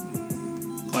you.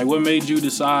 Like, what made you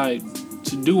decide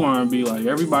to do R&B? Like,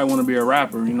 everybody want to be a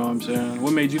rapper, you know what I'm saying?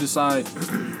 What made you decide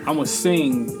I'm gonna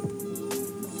sing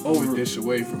over Dish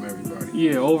away from everybody.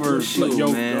 Yeah, over Shoot,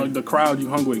 man. the crowd you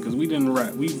hung with, because we didn't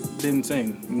rap, we didn't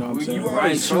sing. You know what I'm saying? You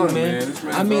already sung, man.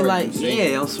 I mean, like,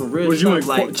 yeah, on some real Was stuff. you in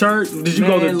like, church? Did you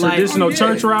go the man, like, traditional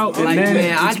church route? And Like, then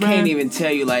man, I expand? can't even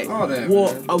tell you, like, All that,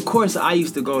 well, man. of course, I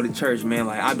used to go to church, man.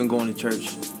 Like, I've been going to church.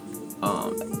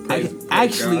 Praise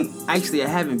Actually, God. I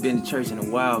haven't been to church in a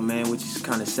while, man, which is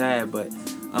kind of sad. But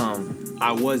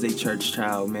I was a church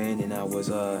child, man, and I was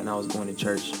going to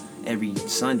church every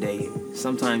Sunday,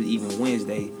 sometimes even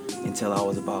Wednesday, until I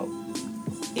was about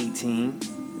 18,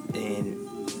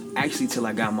 and actually till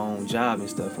I got my own job and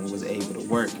stuff and was able to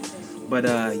work. But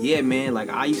yeah, man, like,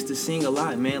 I used to sing a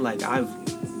lot, man. Like, I've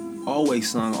always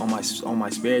sung on my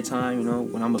spare time, you know,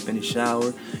 when I'm up in the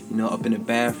shower, you know, up in the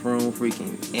bathroom,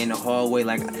 freaking in the hallway,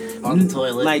 like On the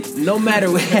toilet. Like, no matter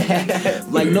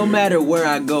no matter where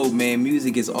I go, man,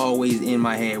 music is always in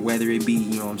my head, whether it be,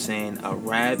 you know what I'm saying, a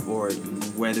rap, or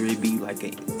whether it be like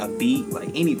a beat, like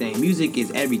anything. Music is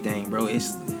everything, bro.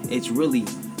 It's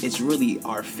really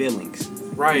our feelings.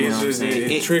 Right, You know it's what just I'm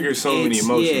saying? it triggers so many it's-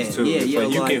 emotions yeah, too. yeah, It's yeah,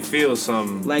 like you like- can feel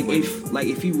some. Like, with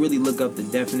if you really look up the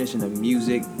definition of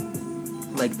music,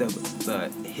 like the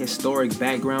historic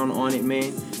background on it,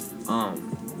 man,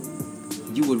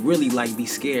 you would really like be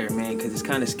scared, man, because it's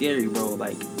kind of scary, bro.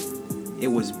 Like, it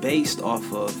was based off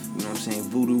of, you know what I'm saying,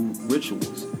 voodoo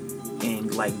rituals,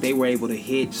 and like they were able to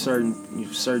hit certain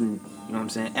you know what I'm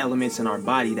saying, elements in our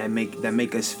body that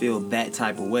make us feel that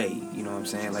type of way. You know what I'm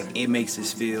saying? Like, it makes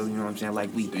us feel, you know what I'm saying, like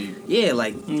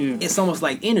it's almost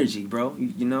like energy, bro.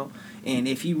 You know? And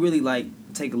if you really like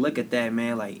take a look at that,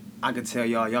 man, like, I could tell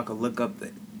y'all could look up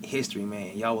the history,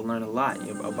 man. Y'all will learn a lot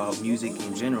about music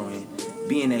in general, and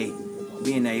being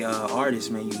a artist,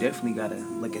 man, you definitely gotta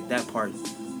look at that part. You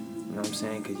know what I'm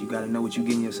saying? Because you gotta know what you're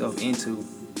getting yourself into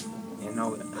and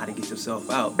know how to get yourself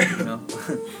out. You know?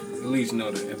 at least know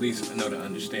the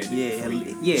understanding. before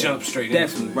you yeah, jump straight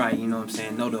definitely into it. right. You know what I'm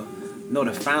saying? Know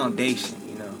the foundation.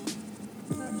 You know.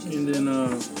 And then,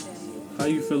 How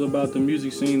you feel about the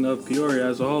music scene of Peoria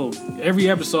as a whole? Every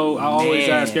episode, I always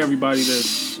ask everybody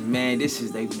this. Man, this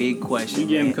is a big question.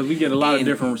 Because we get a lot of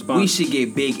different responses. We should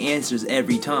get big answers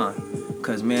every time.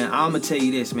 Because, man, I'm going to tell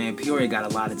you this, man. Peoria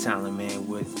got a lot of talent,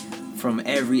 man, from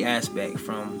every aspect.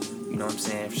 From, you know what I'm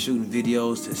saying, shooting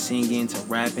videos to singing to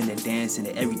rapping to dancing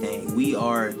to everything. We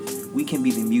can be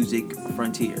the music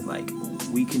frontier. Like,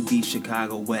 we can be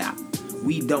Chicago. Well,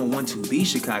 we don't want to be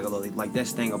Chicago, though. Like,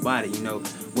 that's the thing about it, you know.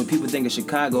 When people think of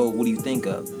Chicago, what do you think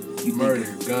of? You Murder,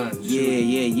 think of, guns.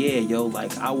 Yeah, yo.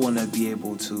 Like, I want to be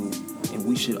able to, and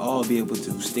we should all be able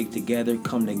to stick together,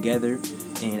 come together,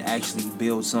 and actually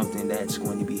build something that's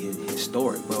going to be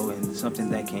historic, bro, and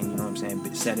something that can, you know what I'm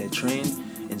saying, set a trend,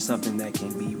 and something that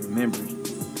can be remembered.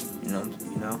 You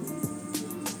know?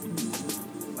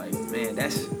 Like, man,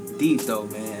 that's deep though,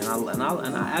 man. And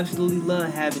I absolutely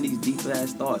love having these deep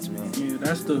ass thoughts, man. Yeah,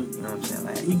 that's the. You know what I'm saying?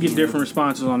 Like, we get different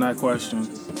responses on that question.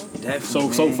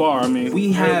 Definitely, So far, I mean,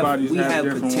 we have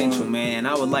different potential, ones. man. And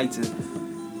I would like to,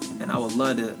 and I would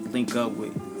love to link up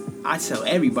with. I tell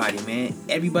everybody, man,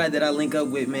 everybody that I link up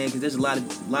with, man, because there's a lot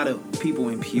of people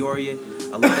in Peoria,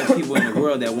 a lot of people in the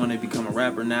world that want to become a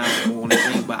rapper now and want to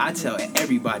sing. But I tell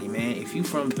everybody, man, if you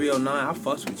from 309, I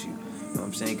fucks with you. You know what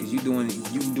I'm saying? Because you doing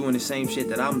the same shit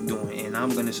that I'm doing, and I'm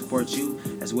gonna support you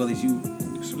as well as you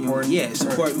support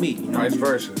me. You know? Vice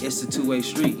versa. It's a two-way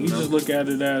street. We just look at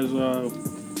it as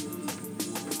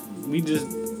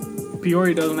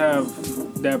Peoria doesn't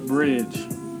have that bridge,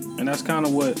 and that's kind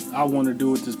of what I want to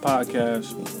do with this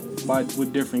podcast,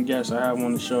 with different guests I have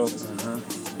on the show.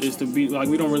 Is to be like,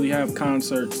 we don't really have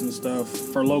concerts and stuff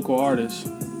for local artists,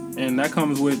 and that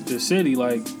comes with the city,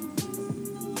 like.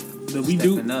 We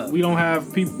don't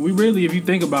have people. We really, if you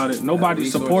think about it, nobody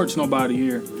supports nobody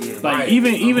here. Yeah. Like Right.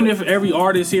 even if every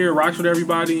artist here rocks with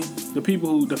everybody,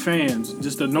 the fans,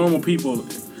 just the normal people,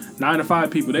 9 to 5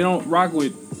 people, they don't rock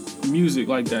with music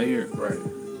like that here. Right.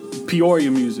 Peoria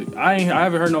music. I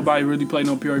haven't heard nobody really play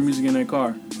no Peoria music in their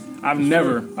car. I've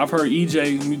heard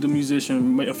EJ, the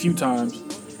musician, a few times,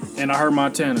 and I heard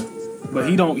Montana. But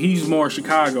he's more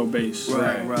Chicago based.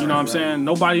 Right. You know what I'm saying?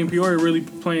 Nobody in Peoria really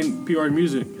playing Peoria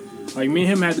music. Like, me and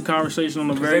him had the conversation on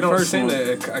the very first one.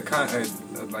 They don't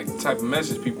send a like the type of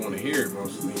message people want to hear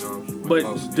mostly, you know.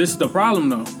 But this is the problem,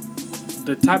 though.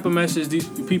 The type of message these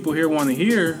people here want to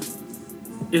hear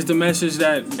is the message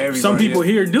that some people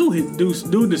here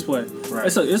do display. Right.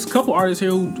 It's a couple artists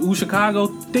here who Chicago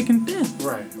thick and thin.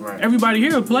 Right. Everybody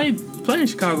here playing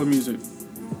Chicago music.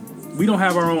 We don't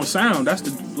have our own sound. That's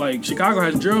Chicago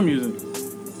has drill music.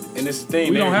 And it's the thing.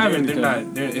 We don't have anything.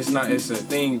 It's a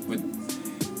thing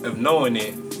of knowing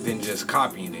it than just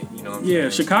copying it. You know what I'm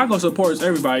saying? Chicago supports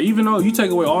everybody. Even though you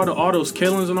take away all those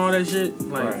killings and all that shit,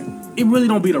 it really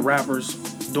don't be the rappers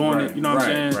doing it. You know what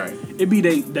I'm saying? Right. It be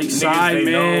they side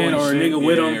man or a nigga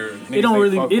with them. It don't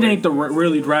really. It ain't the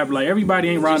really rap. Like, everybody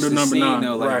ain't Rondo number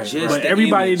 9. But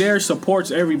everybody there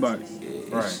supports everybody.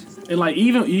 Right. And like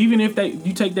even if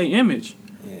you take their image,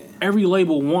 every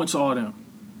label wants all them.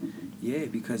 Yeah,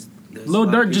 because Lil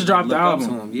Durk just dropped the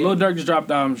album. Lil Durk just dropped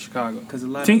the album in Chicago.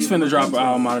 Tink's finna drop an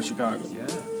album out of Chicago. Yeah.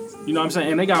 You know what I'm saying?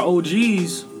 And they got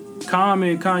OGs,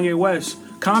 Common, Kanye West.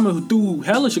 Common, who threw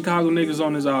hella Chicago niggas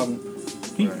on his album.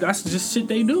 That's just shit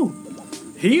they do.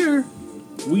 Here,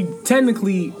 we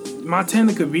technically,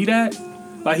 Montana could be that.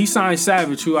 Like, he signed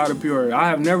Savage, who out of Peoria. I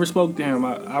have never spoke to him.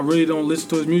 I really don't listen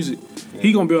to his music.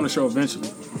 He gonna be on the show eventually.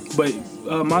 But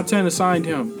Montana signed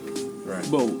him. Right.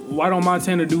 But why don't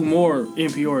Montana do more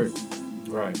in Peoria?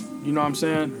 Right. You know what I'm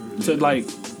saying? To like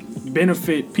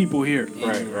benefit people here.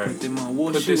 Right. Put them on.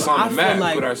 Well, Put this on the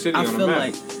map. Put our city on the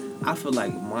map. I feel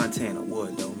like Montana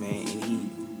would though, man, and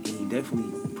he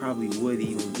definitely probably would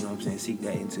even, you know what I'm saying, seek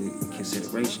that into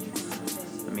consideration.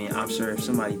 I mean, I'm sure if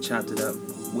somebody chopped it up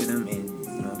with him and,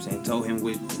 you know what I'm saying, told him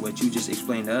what you just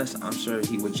explained to us, I'm sure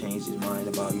he would change his mind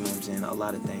about, you know what I'm saying, a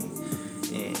lot of things.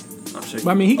 And I'm sure.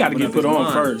 But I mean, he got to get put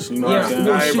on first. You know what I'm saying?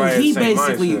 Well, shoot, he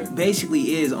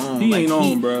basically is on. He ain't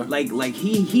on, bro. Like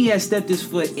he has stepped his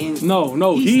foot in.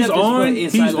 No, he's on.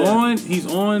 He's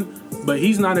on. But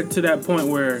he's not to that point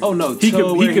where he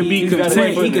could be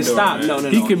content. He could stop. No.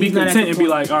 He could be content and be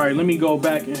like, all right, let me go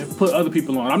back and put other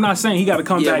people on. I'm not saying he got to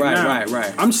come back now.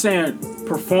 Right. I'm saying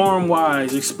perform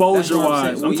wise, exposure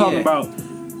wise. I'm talking about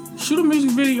shoot a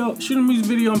music video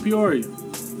in Peoria.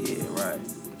 Yeah, right.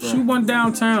 Shoot one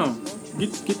downtown.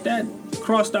 Get that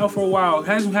crossed out for a while.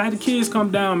 Had the kids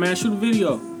come down, man. Shoot a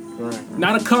video. Right.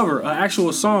 Not a cover, an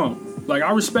actual song. Like,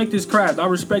 I respect his craft. I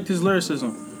respect his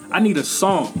lyricism. I need a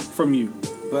song from you.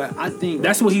 But I think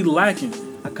that's what he's lacking.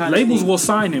 Labels will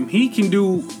sign him. He can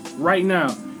do right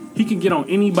now. He can get on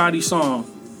anybody's song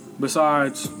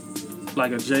besides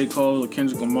like a J. Cole, a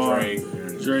Kendrick Lamar,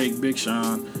 Drake, Big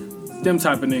Sean, them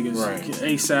type of niggas. Right.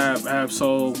 ASAP,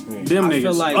 Absol, Yeah. them I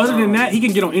feel niggas. like, Other than that, he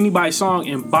can get on anybody's song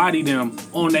and body them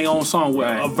on their own song with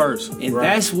Right. a verse. And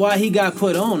that's why he got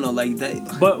put on though, like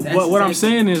that. But that's what I'm exactly-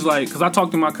 saying is like, because I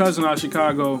talked to my cousin out of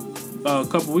Chicago a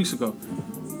couple weeks ago.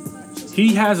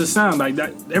 He has a sound like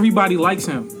that. Everybody likes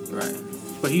him, Right.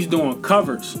 but he's doing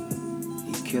covers.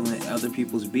 He's killing other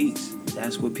people's beats.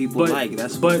 That's what people But like.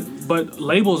 That's but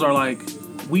labels are like,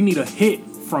 we need a hit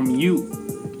from you.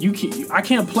 I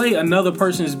can't play another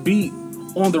person's beat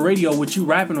on the radio with you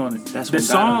rapping on it. that's the what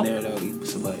song. got him there though.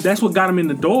 Somebody. That's what got him in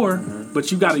the door.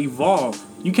 But you got to evolve.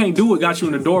 You can't do what got you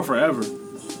in the door forever.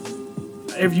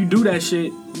 If you do that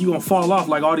shit, you gonna fall off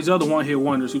like all these other one-hit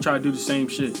wonders who try to do the same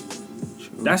shit.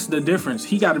 That's the difference.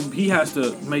 He has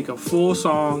to make a full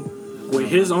song with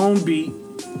his own beat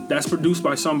that's produced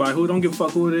by somebody who don't give a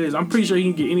fuck who it is. I'm pretty sure he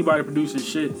can get anybody to produce his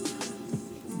shit.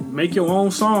 Make your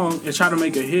own song and try to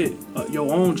make a hit,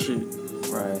 your own shit.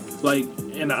 Right. Like,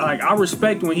 and I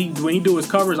respect when he do his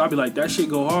covers. I'll be like, that shit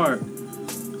go hard,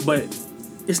 but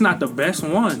it's not the best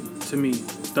one to me.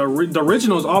 The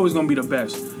original is always gonna be the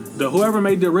best. Whoever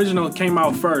made the original came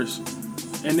out first,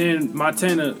 and then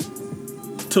Montana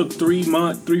took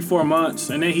 3-4 months,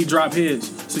 and then he dropped his.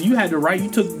 So you had to write. You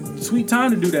took sweet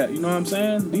time to do that. You know what I'm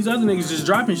saying? These other niggas just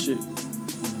dropping shit.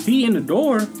 He in the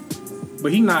door,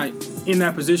 but he not in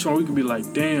that position where we could be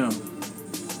like, damn,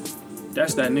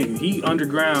 that's that nigga. He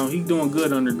underground. He doing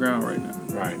good underground right now.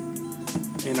 Right.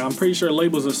 And I'm pretty sure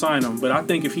labels will sign him. But I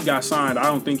think if he got signed, I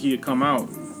don't think he'd come out.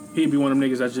 He'd be one of them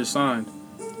niggas that just signed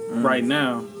right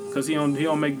now. Because he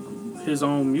don't make his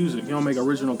own music. He don't make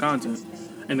original content.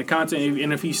 And the content,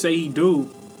 and if he say he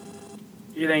do,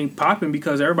 it ain't popping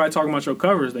because everybody talking about your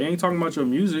covers. They ain't talking about your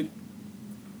music.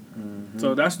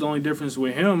 So that's the only difference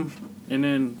with him. And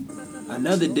then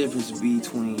Another difference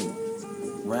between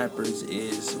rappers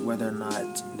is whether or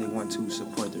not they want to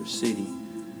support their city.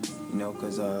 You know,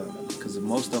 because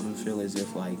most of them feel as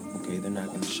if like, okay, they're not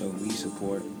going to show me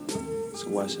support, so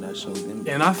why should I show them?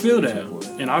 and I feel that. support?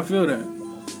 And I feel that.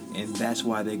 And that's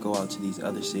why they go out to these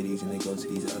other cities and they go to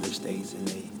these other states and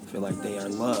they feel like they are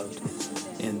loved,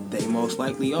 and they most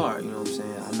likely are. You know what I'm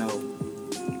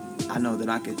saying? I know that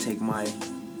I could take my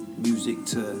music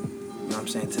to, you know what I'm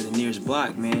saying, to the nearest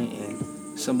block, man,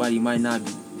 and somebody might not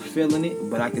be feeling it,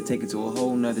 but I could take it to a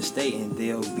whole nother state and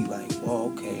they'll be like,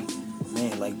 oh, okay,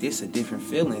 man, like this a different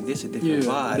feeling, this a different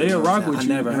vibe. You know They'll what I'm rock saying? with I you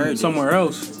never heard somewhere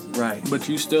else. this. Right. But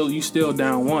you still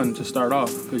down one to start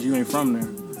off because you ain't from there.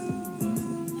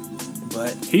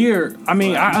 But Here, I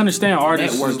mean, I understand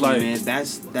artists networking, is like, man,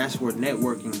 that's where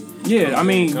networking yeah. I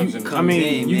mean, comes you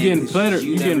in, you man, getting 'cause better.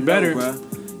 you You never getting know, better.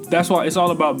 bruh. That's why it's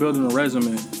all about building a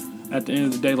resume. At the end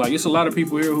of the day, like it's a lot of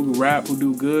people here who can rap, who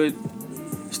do good,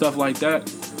 stuff like that,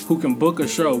 who can book a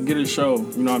show, get a show.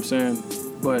 You know what I'm saying?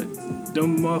 But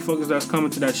them motherfuckers that's coming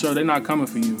to that show, they're not coming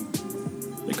for you.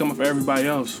 They coming for everybody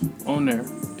else on there.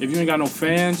 If you ain't got no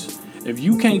fans, if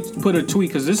you can't put a tweet,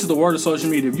 because this is the word of social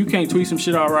media, if you can't tweet some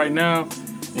shit out right now,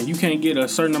 and you can't get a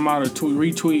certain amount of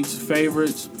retweets,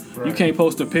 favorites, you can't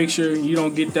post a picture, you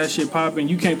don't get that shit popping,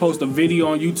 you can't post a video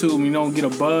on YouTube and you don't get a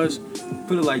buzz,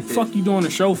 Put it like this. fuck you doing the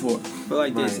show for? Put it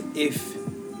like this.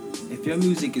 If your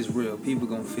music is real, people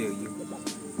gonna feel you,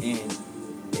 and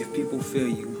if people feel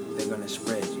you, they're gonna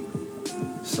spread you.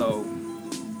 So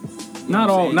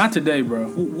Not today,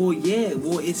 bro. Well, yeah.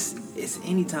 Well, it's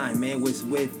anytime, man. With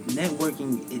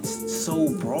networking, it's so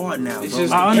broad now, It's bro.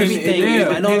 just- I understand. Everything Yeah, is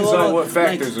like, depends on what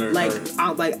factors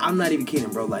are- I'm not even kidding,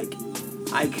 bro. Like,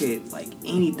 I could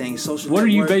anything. Social. What are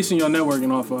you network, basing your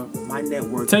networking off of? My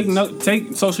network.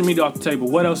 Take social media off the table.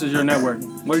 What else is your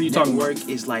networking? What are you talking about? Network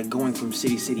is like going from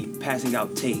city to city, passing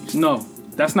out tapes. No,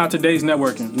 that's not today's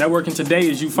networking. Networking today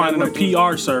is you finding a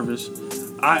PR service.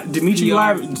 Dimitri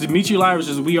Livers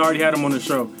is, we already had him on the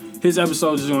show. His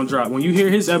episode is gonna drop. When you hear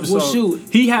his episode, Well, shoot.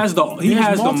 he has the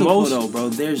multiple, most. though, bro.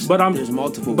 There's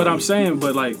multiple. But I'm ways. saying,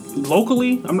 but like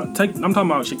locally, I'm talking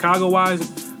about Chicago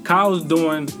wise. Kyle's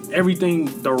doing everything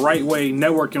the right way,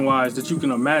 networking wise, that you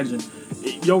can imagine.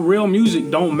 Your real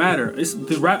music don't matter.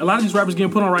 A lot of these rappers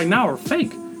getting put on right now are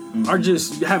fake, are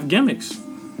just have gimmicks.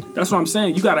 That's what I'm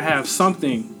saying. You gotta have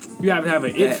something. You have to have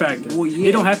an it factor. well, yeah.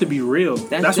 It don't have to be real.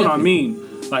 That's what I different. mean.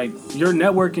 Like you're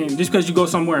networking just because you go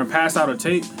somewhere and pass out a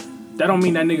tape. That don't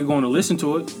mean that nigga going to listen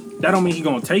to it. That don't mean he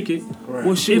gonna take it.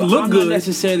 Well, shoot, It look I'm good. not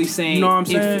necessarily saying. You know what I'm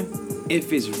saying?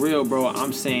 If it's real, bro,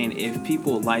 I'm saying if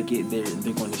people like it, they're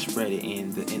going to spread it,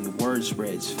 and the word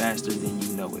spreads faster than you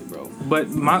know it, bro. But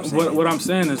what I'm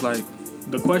saying is like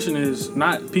the question is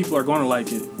not people are going to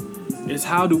like it. It's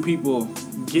how do people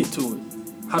get to it?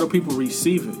 How do people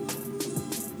receive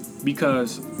it?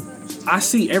 Because I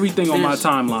see everything on my There's-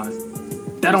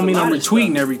 timeline. That don't mean a I'm lot of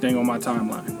retweeting stuff. everything on my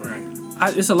timeline.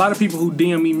 Right. It's a lot of people who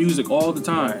DM me music all the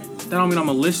time. That don't mean I'm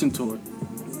gonna listen to it.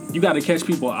 You got to catch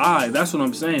people's eye. That's what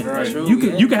I'm saying. Right. Like, True, you can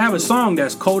yeah. you can have a song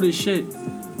that's cold as shit,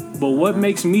 but what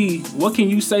can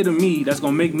you say to me that's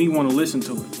gonna make me want to listen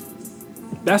to it?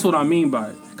 That's what I mean by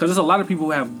it. Cause there's a lot of people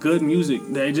who have good music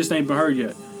that it just ain't been heard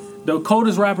yet. The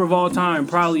coldest rapper of all time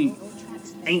probably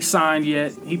ain't signed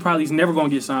yet. He probably is never gonna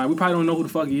get signed. We probably don't know who the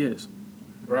fuck he is.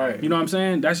 Right. You know what I'm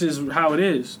saying? That's just how it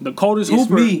is. The coldest It's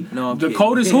hooper, me. No, I'm the kidding.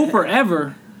 coldest hooper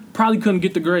ever, probably couldn't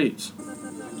get the grades,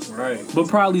 Right. but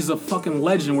probably is a fucking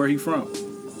legend where he from.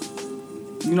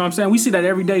 You know what I'm saying? We see that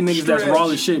every day, niggas that's raw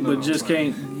as shit, but just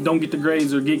don't get the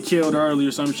grades or get killed early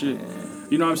or some shit.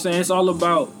 You know what I'm saying? It's all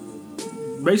about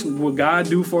basically what God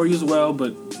do for you as well,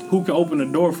 but who can open the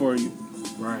door for you.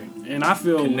 Right. And I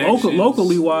feel Connections.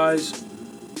 locally wise,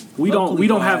 we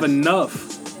don't have enough.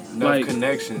 Enough Like,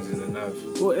 connections is enough.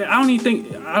 well, I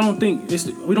don't think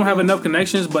we don't have enough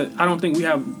connections, but I don't think we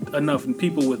have enough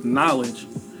people with knowledge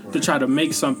to try to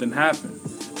make something happen,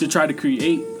 to try to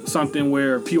create something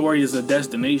where Peoria is a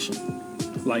destination.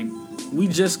 Like, we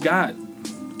just got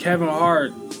Kevin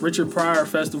Hart, Richard Pryor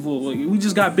Festival. Like, we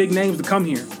just got big names to come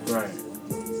here. Right.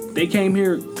 They came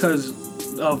here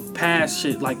because of past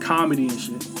shit like comedy and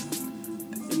shit.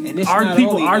 And it's Our not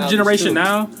people, only our knowledge, generation too.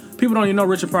 now, people don't even know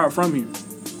Richard Pryor from here.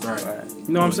 Right.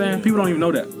 You know what I'm saying? People don't even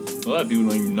know that. A lot of people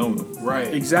don't even know them. Right. I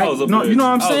was Exactly. up No, there- you know what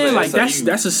I'm I was saying? at Like SIU.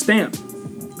 that's a stamp.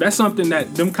 That's something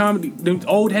that them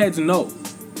old heads know.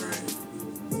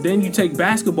 Right. Then you take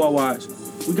basketball wise.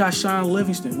 We got Sean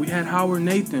Livingston. We had Howard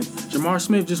Nathan. Jamar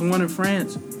Smith just won in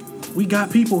France. We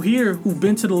got people here who've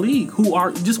been to the league who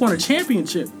are just won a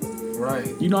championship.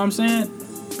 Right. You know what I'm saying?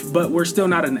 But we're still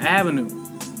not an avenue.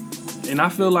 And I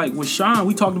feel like with Sean,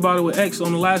 we talked about it with X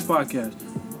on the last podcast.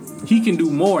 He can do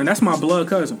more, and that's my blood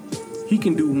cousin. He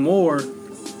can do more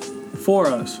for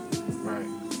us. Right.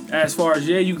 As far as,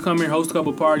 you can come here, host a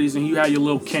couple parties, and you have your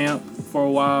little camp for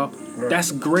a while. Right.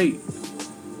 That's great.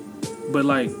 But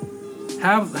like,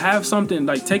 have something,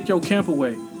 like take your camp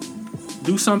away.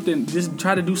 Do something, just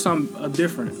try to do something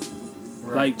different.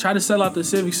 Right. Like, try to sell out the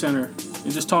Civic Center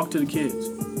and just talk to the kids.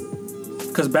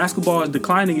 Because basketball is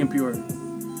declining in Peoria.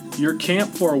 Your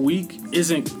camp for a week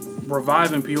isn't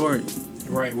reviving Peoria.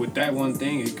 Right. With that one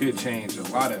thing, it could change a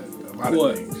lot of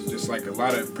What? things. Just like a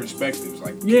lot of perspectives.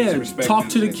 Like Yeah, kids' perspectives talk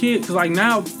to the and- kid. Because like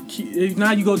now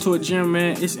you go to a gym,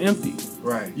 man, it's empty.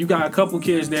 Right. You got a couple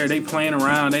kids there, they playing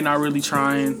around, they not really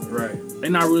trying. Right. They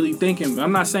not really thinking.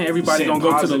 I'm not saying everybody Send gonna go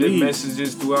to the positive league.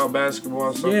 messages throughout basketball.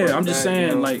 And stuff Yeah, like I'm just that, saying,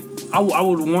 you know? like, I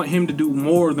would want him to do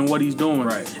more than what he's doing.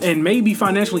 Right. And maybe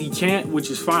financially he can't, which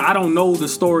is fine. I don't know the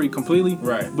story completely.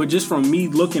 Right. But just from me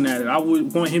looking at it, I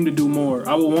would want him to do more.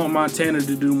 I would want Montana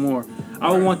to do more. I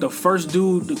would Right. want the first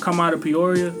dude to come out of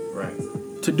Peoria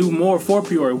Right. to do more for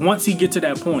Peoria once he get to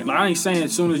that point. Like, I ain't saying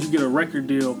as soon as you get a record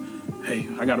deal, hey,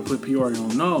 I got to put Peoria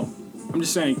on. No. I'm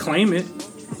just saying claim it.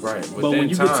 Right. But when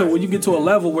you get to a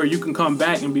level where you can come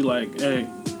back and be like, hey,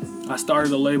 I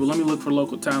started a label. Let me look for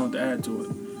local talent to add to it.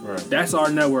 Right. That's our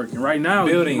networking right now.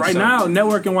 Building Now,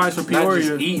 networking wise for Not Peoria,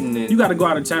 just eating and you got to go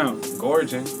out of town.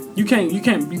 gorging. You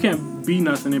can't be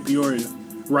nothing in Peoria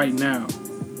right now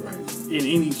Right. in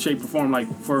any shape or form. Like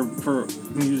for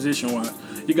musician wise,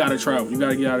 you got to travel. You got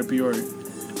to get out of Peoria.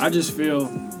 I just feel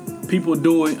people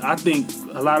do it. I think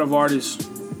a lot of artists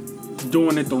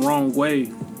doing it the wrong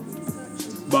way.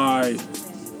 By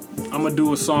I'm gonna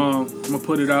do a song, I'm gonna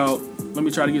put it out. Let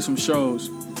me try to get some shows.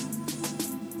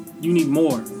 You need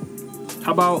more.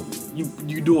 How about you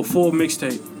do a full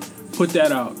mixtape, put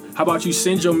that out? How about you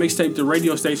send your mixtape to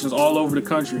radio stations all over the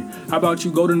country? How about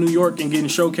you go to New York and get in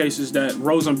showcases that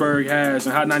Rosenberg has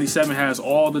and Hot 97 has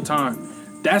all the time?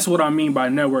 That's what I mean by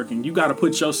networking. You got to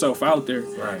put yourself out there.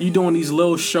 Right. You doing these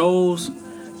little shows,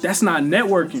 that's not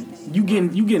networking. You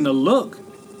getting a look.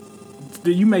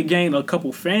 You may gain a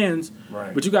couple fans,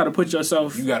 Right. but you got to put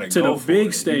yourself You gotta to go the for big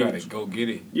it. stage. You gotta go get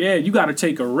it. Yeah, you got to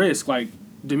take a risk. Like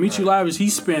Dimitri Lavish, he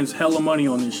spends hella money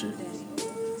on this shit.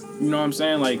 You know what I'm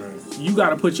saying? Like you got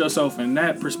to put yourself in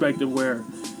that perspective where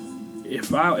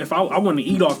if I want to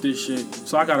eat off this shit,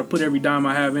 so I got to put every dime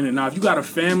I have in it. Now, if you got a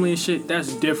family and shit,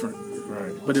 that's different.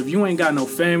 Right. But if you ain't got no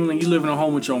family and you live in a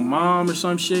home with your mom or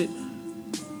some shit,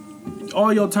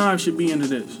 all your time should be into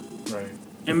this Right.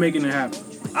 and making it happen.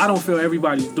 I don't feel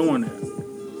everybody's doing that.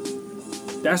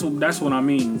 That's what I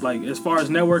mean. Like as far as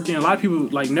networking, a lot of people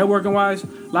like networking wise, a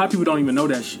lot of people don't even know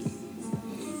that shit.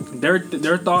 Their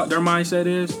mindset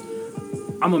is,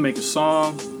 I'm gonna make a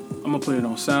song, I'm gonna put it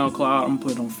on SoundCloud, I'm gonna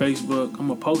put it on Facebook, I'm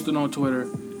gonna post it on Twitter.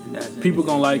 People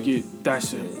gonna like it.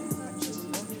 That's it.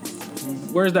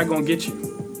 Where's that gonna get you?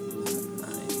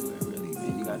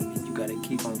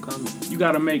 coming. You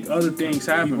gotta make other things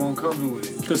Keep happen. on coming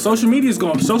with it. Cause social media is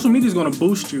gonna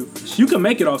boost you. You can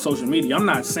make it off social media. I'm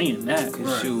not saying that.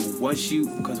 Cause Right.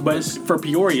 shoot, But for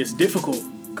Peoria, it's difficult.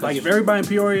 Like if everybody in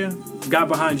Peoria got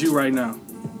behind you right now,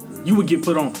 you would get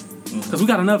put on. Cause we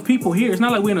got enough people here. It's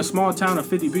not like we're in a small town of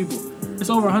 50 people. It's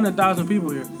over 100,000 people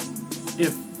here.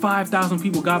 If 5,000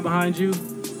 people got behind you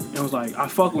and was like, I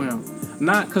fuck with him.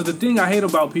 Not, cause the thing I hate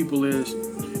about people is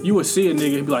you would see a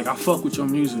nigga and be like, I fuck with your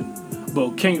music,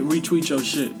 but can't retweet your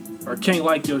shit, or can't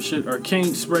like your shit, or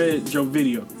can't spread your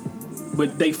video.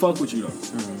 But they fuck with you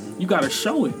though. You gotta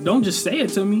show it. Don't just say it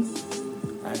to me.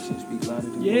 actions speak louder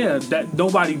than Yeah, words. that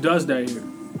nobody does that here,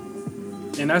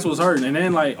 and that's what's hurting. And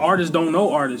then like artists don't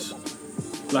know artists.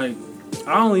 Like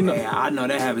I only know. Yeah, I know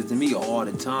that happens to me all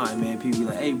the time, man. People be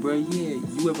like, "Hey, bro, yeah,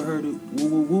 you ever heard of woo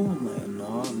woo woo?" I'm like,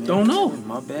 "No, man, Don't know.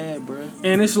 My bad, bro."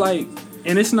 And it's like,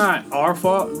 and it's not our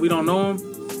fault. We don't know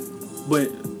them, but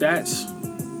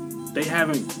they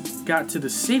haven't got to the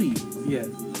city yet.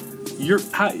 You're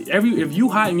hot, if you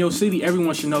hot in your city,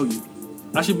 everyone should know you.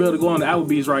 I should be able to go on the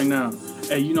Applebee's right now.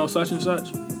 Hey, you know such and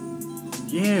such?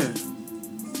 Yeah,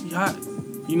 you hot.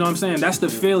 You know what I'm saying? That's the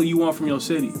feel you want from your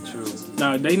city. True.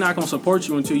 Now they not gonna support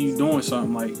you until you doing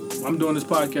something. Like I'm doing this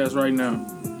podcast right now.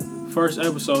 First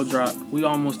episode dropped. We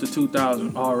almost to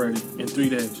 2,000 already in 3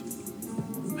 days.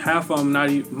 Half of them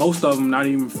most of them not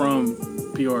even from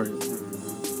Peoria.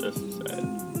 That's sad.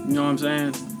 You know what I'm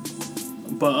saying?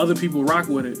 But other people rock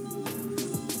with it.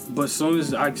 But as soon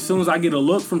as I get a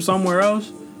look from somewhere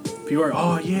else, Peoria,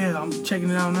 oh yeah, I'm checking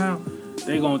it out now.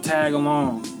 They gonna tag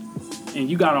along, and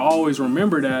you gotta always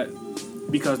remember that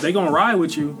because they gonna ride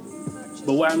with you.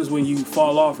 But what happens when you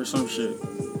fall off or some shit,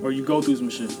 or you go through some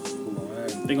shit?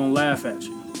 They gonna laugh at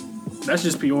you. That's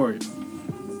just Peoria,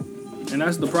 and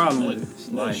that's the problem with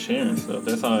it. Like sharing stuff.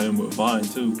 That's how I am with Vine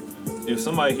too. If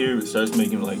somebody here starts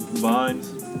making like Vines,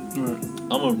 Right. I'm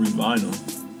gonna revine them.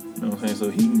 You know what I'm saying? So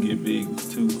he can get big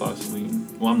too, possibly.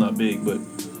 Well, I'm not big, but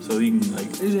so he can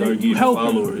like start getting helping,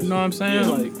 followers. you know what I'm saying?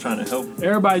 Yeah, I'm Like- trying to help,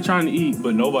 Everybody trying to eat.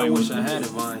 but nobody I wants wish to. I had a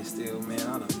Vine still, man.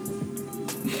 I don't.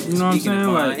 You know what I'm Speaking saying?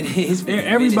 of Like Vine, it's been a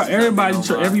minute since I've been everybody on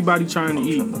Vine. trying to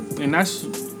eat, and that's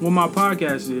what my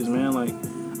podcast is, man. Like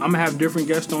I'm gonna have different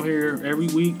guests on here every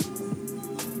week.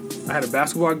 I had a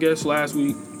basketball guest last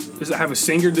week. I have a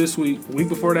singer this week. The week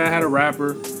before that, I had a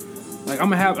rapper. Like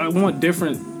I want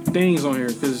different things on here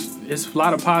because it's a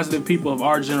lot of positive people of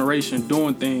our generation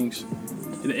doing things,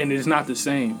 and it's not the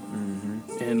same.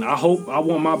 And I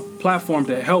want my platform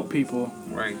to help people.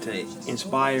 Right, to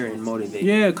inspire and motivate.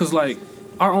 Yeah, cause like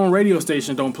our own radio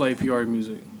station don't play Peoria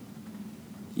music.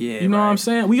 Yeah, You know what I'm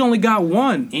saying? We only got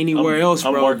one. Anywhere else,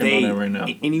 I'm bro. working on that right now.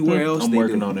 Anywhere else, I'm they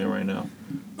working do. on it right now.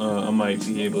 I might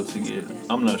be able to get.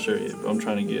 I'm not sure yet, but I'm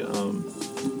trying to get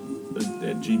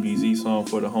that GBZ song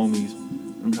for the homies.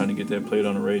 I'm trying to get that played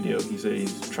on the radio. He said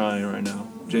he's trying right now.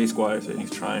 Jay Squire said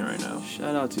he's trying right now.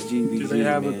 Shout out to GBZ, Do they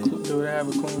have man. do they have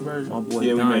a clean version? My boy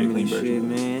Yeah, we made a Diamond clean and shit, version.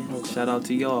 man. Okay. Shout out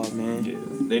to y'all, man. Yeah,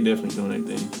 they definitely doing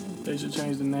their thing. They should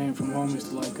change the name from homies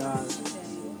to like guys.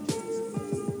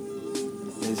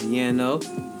 There's Yano.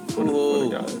 For the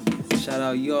guys. Shout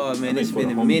out y'all, man. I think It's for been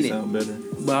the a homies minute. sound better.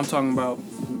 But I'm talking about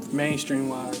mainstream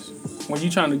wise. When you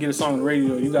trying to get a song on the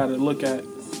radio, you got to look at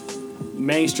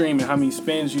mainstream and how many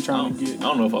spins you I trying to don't, get. I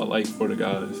don't know if I like for the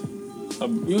guys.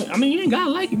 You ain't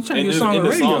gotta like it. You trying to get a song on In the the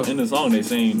radio. song, in the song, they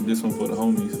saying this one for the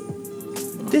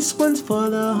homies. This one's for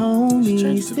the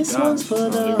Change homies. to This guys. one's for the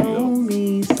there we go.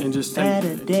 homies. And just That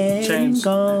are dead change, and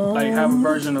gone. like have a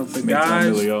version of the Make it sound guys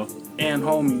really, y'all. and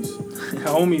homies.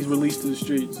 Homies released to the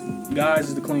streets. Guys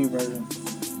is the clean version.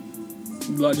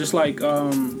 Just like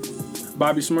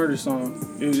Bobby Smurder's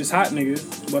song. It's hot nigga,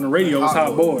 but on the radio it's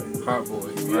hot boy. Hot boy.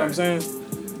 You know what I'm saying?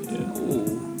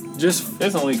 Yeah. Just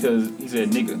That's only because he said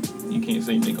nigga. You can't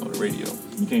say nigga on the radio.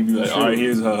 You can't be like, all right,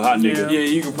 here's a hot nigga. Yeah,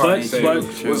 you can probably But- say, but-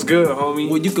 what's good, homie?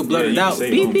 Well, you could blurt Yeah, it you out. can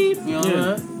say Beep homie. beep. You know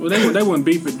yeah. what? Well, they wouldn't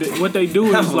beep it. What they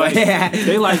do is like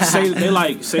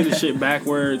say the shit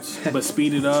backwards but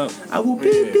speed it up. I will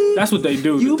beep beep. That's what they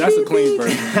do. You That's a beep, clean beep.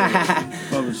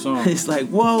 version of a song. It's like,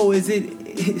 whoa,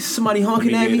 is somebody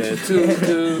honking at me? That too,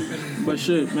 dude. But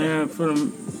shit, man, for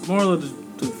the moral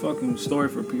of the fucking story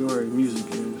for Peoria music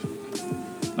is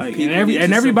like People need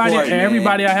to everybody support, man.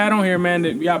 everybody I had on here, man,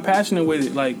 that got passionate with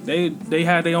it. Like they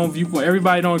had their own viewpoint.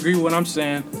 Everybody don't agree with what I'm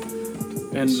saying,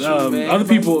 and It's true, man. other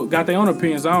people got their own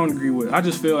opinions I don't agree with. I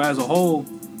just feel as a whole,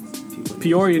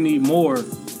 Peoria need more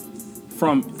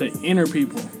from the inner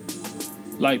people,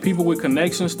 like people with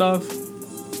connection stuff.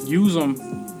 Use them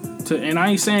to, and I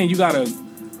ain't saying you gotta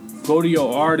go to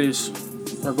your artist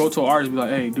or go to an artist and be like,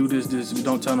 hey, do this,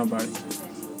 don't tell nobody.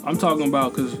 I'm talking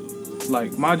about because,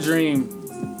 like, my dream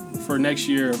for next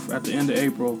year at the end of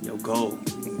April. Yo, goal.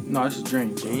 No, this is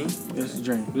dream. Dream? This is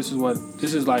dream. This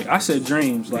is like I said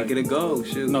dreams. Like Make it a goal.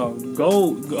 Shoot. no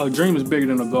goal. A dream is bigger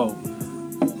than a goal.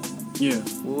 Yeah.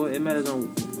 Well, it matters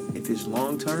on if it's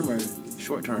long term or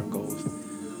short term goals.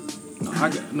 I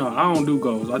don't do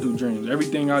goals. I do dreams.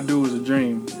 Everything I do is a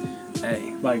dream.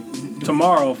 Hey. Like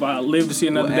tomorrow, if I live to see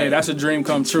another day, that's a dream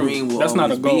come true. Dream will That's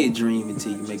not a always goal. be a dream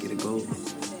until you make it a goal.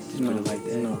 Just No, put it like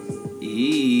that. no.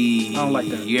 I don't like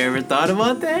that. You ever thought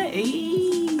about that?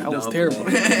 That was terrible.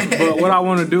 But what I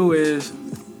want to do is,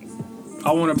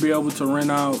 I want to be able to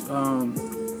rent out.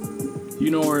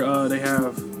 You know where they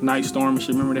have Night Storm and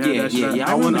shit. Remember they had that shit.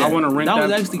 Yeah. I want to rent That that.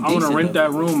 was actually I want to decent, rent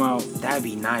though. that room out That'd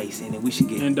be nice, and then we should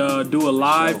get and do a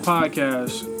live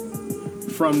podcast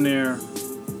from there,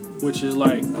 which is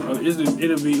like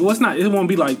it'll be. Well, it's not. It won't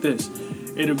be like this.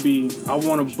 It'll be. I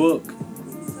want to book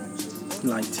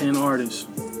like 10 artists,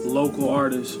 local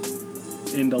artists.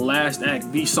 In the last act,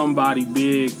 be somebody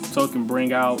big so it can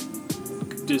bring out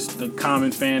just the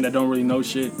common fan that don't really know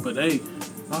shit. But hey,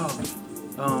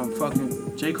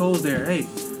 fucking J. Cole's there. Hey,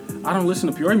 I don't listen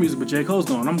to Peoria music, but J. Cole's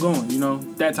going. I'm going. You know,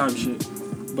 that type of shit.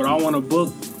 But I want to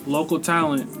book local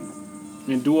talent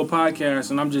and do a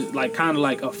podcast, and I'm just like kind of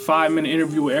like a 5-minute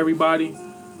interview with everybody,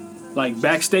 like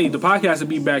backstage. The podcast would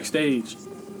be backstage,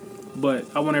 but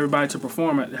I want everybody to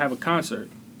perform have a concert,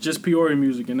 just Peoria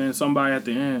music, and then somebody at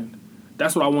the end.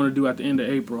 That's what I want to do at the end of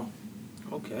April.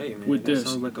 Okay, man. With that this.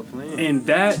 sounds like a plan. And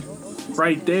that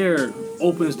right there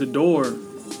opens the door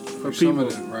for Some people.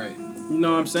 of them, right. You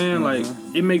know what I'm saying? Like,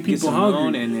 it make people some known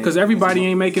hungry. and then Because everybody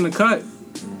ain't making a cut.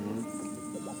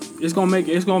 It's gonna make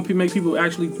people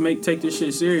actually take this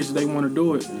shit serious if they want to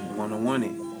do it. Want to want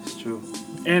it. It's true.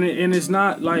 And it's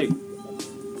not like,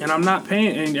 and I'm not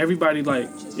paying. And everybody like,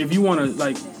 if you want to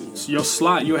like your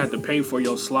slot, you have to pay for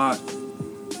your slot,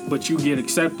 but you get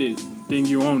accepted, then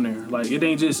you're on there. Like it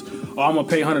ain't just, oh, I'm gonna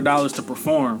pay $100 to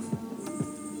perform.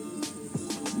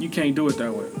 You can't do it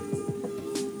that way.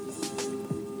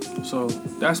 So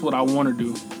that's what I want to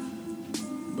do,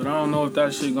 but I don't know if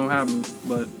that shit gonna happen.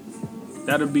 But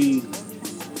that'll be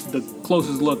the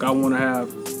closest look I want to have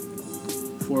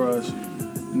for us.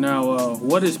 Now,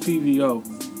 what is PVO?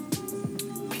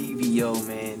 PVO,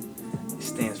 man, it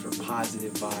stands for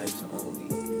Positive Vibes Only.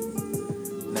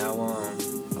 Now,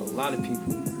 a lot of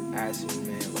people ask me,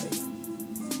 man, like,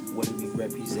 what do we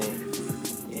represent?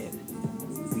 And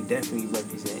we definitely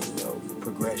represent,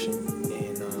 progression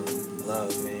and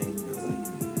love, man.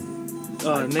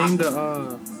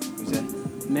 Who's that?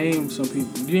 Name some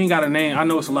people. You ain't got a name. I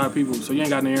know it's a lot of people, so you ain't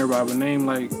got to name everybody, but name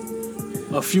like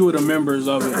a few of the members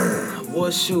of it.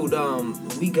 Well, shoot,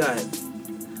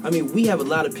 we have a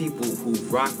lot of people who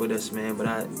rock with us, man, but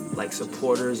I like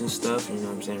supporters and stuff, you know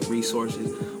what I'm saying,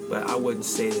 resources, but I wouldn't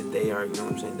say that they are, you know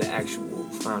what I'm saying, the actual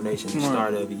foundation, the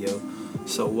start of it, yo.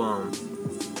 So,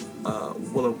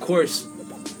 well, of course,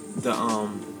 the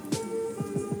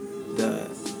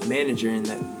manager and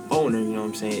the owner, you know what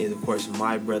I'm saying, is of course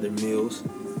my brother Mills,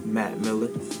 Matt Miller.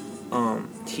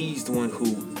 He's the one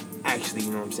who actually,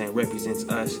 you know what I'm saying, represents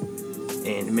us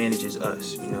and manages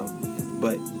us, you know.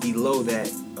 But below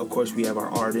that, of course, we have our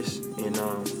artists, and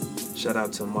shout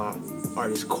out to my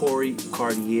artist Corey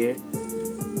Cartier,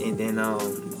 and then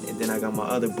I got my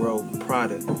other bro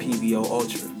Prada, PVO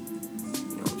Ultra,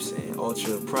 you know what I'm saying,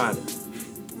 Ultra Prada.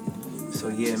 So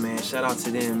yeah, man, shout out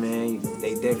to them, man.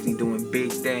 They definitely doing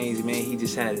big things, man. He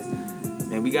just had,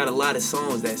 man, we got a lot of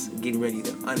songs that's getting ready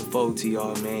to unfold to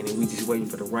y'all, man, and we just waiting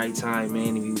for the right time,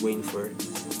 man, and we waiting for, you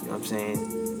know what I'm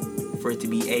saying, for it to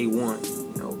be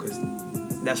A1, you know, because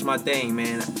that's my thing,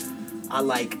 man. I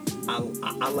like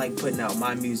putting out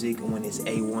my music when it's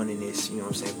A1 and it's, you know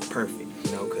what I'm saying, perfect,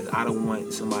 you know, because I don't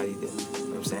want somebody to, you know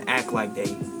what I'm saying, act like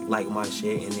they like my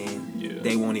shit and then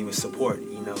they won't even support it,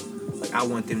 you know. Like, I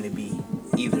want them to be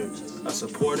either a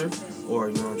supporter or,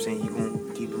 you know what I'm saying, you're going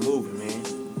to keep it moving, man.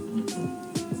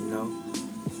 You know?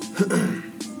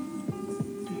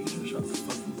 You just shot the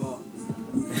fucking ball.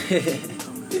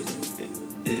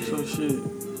 So shit.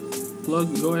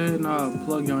 Go ahead and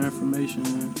plug your information,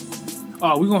 man.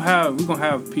 Oh, we gonna have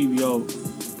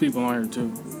PVO people on here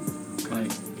too.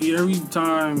 Like every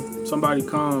time somebody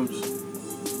comes,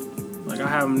 like I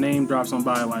have them name drop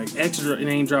somebody. Like extra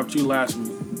name dropped you last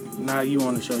week. Now you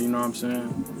on the show, you know what I'm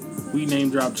saying? We name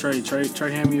drop Trey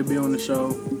Hammy will be on the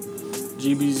show.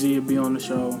 GBZ will be on the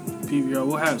show.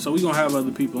 PVO so we gonna have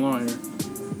other people on here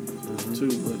too.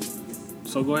 But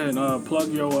so go ahead and plug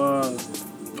your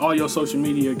all your social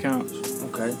media accounts.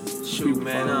 Okay. Shoot,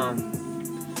 man.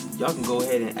 Y'all can go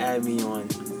ahead and add me on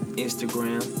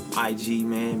Instagram IG,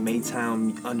 man,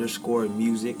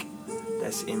 Maytown_music.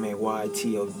 That's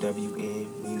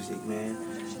MAYTOWN music, man.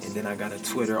 And then I got a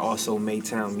Twitter, also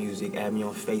Maytown Music. Add me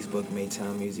on Facebook,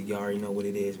 Maytown Music. You already know what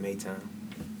it is, Maytown.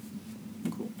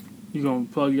 Cool. You gonna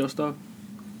plug your stuff?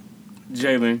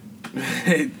 Jalen.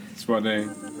 That's my name.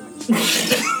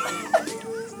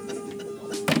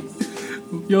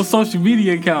 Your social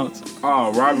media accounts.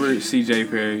 Oh, Robert CJ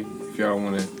Perry. If y'all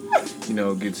want to,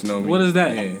 get to know me. What is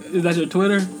that? Yeah. Is that your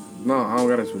Twitter? No, I don't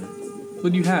got a Twitter.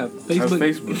 What do you have? I have Facebook?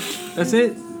 Facebook. That's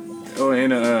it? Oh,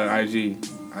 and IG.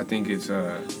 I think it's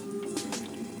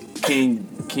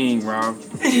King Rob.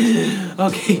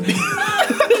 Okay.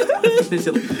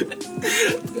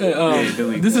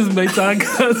 Delete This is Maytown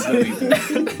Cousin.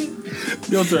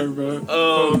 Your turn, bro.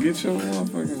 Get your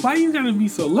motherfucking. Why you gotta be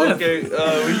so left? Okay,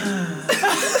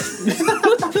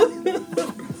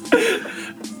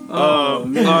 Oh,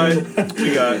 man. all right,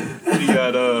 we got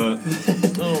oh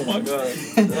my god,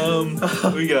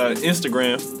 we got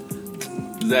Instagram,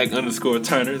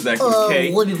 Zach_Turner, Zach with a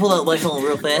K. Let me pull out my phone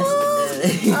real fast.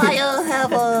 I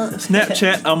have a...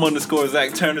 Snapchat, I'm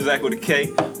 _Zach Turner, Zach with a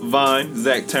K. Vine,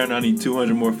 Zach Turner. I need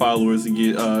 200 more followers to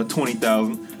get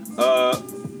 20,000.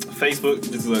 Facebook,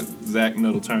 just look Zach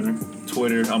Nuddle Turner.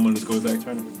 Twitter, I'm _Zach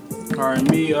Turner. All right,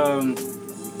 me.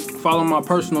 Follow my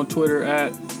personal Twitter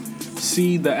at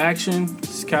See the Action.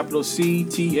 It's capital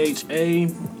CTHAACTION.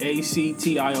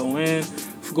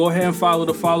 Go ahead and follow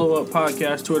the Follow Up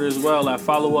Podcast Twitter as well at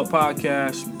Follow Up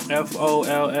Podcast.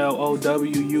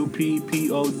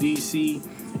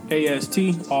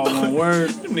 FOLLOWUPPODCAST. All one word.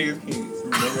 Niggas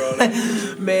can't remember all that.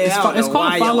 Man, It's I don't know called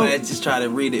why follow- y'all just try to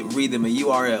read them a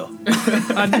URL.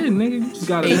 I did, nigga. You just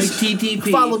gotta make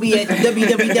HTTP. Follow me at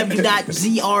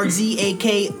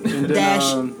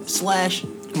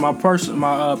www.zrzak/ my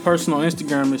personal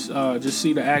Instagram is just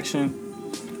See the Action.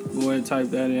 Go ahead and type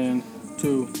that in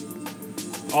too.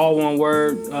 All one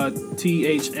word,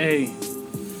 THA.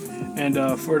 And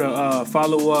for the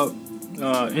follow up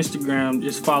Instagram,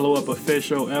 just Follow Up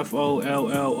Official,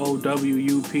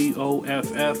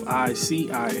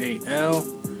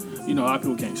 FOLLOWUPOFFICIAL. You know, a lot of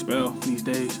people can't spell these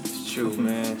days. It's true,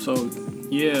 man. So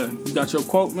yeah, you got your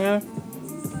quote, man.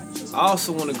 I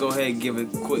also want to go ahead and give a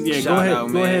quick Yeah, shout out,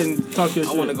 man. Go ahead and talk your I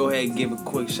shit. want to go ahead and give a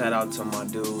quick shout out to my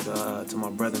dude, to my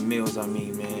brother Mills,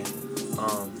 man.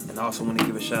 And I also want to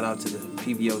give a shout out to the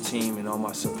PBO team and all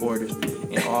my supporters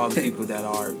and all the people that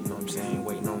are,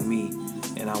 waiting on me.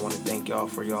 And I want to thank y'all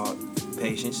for y'all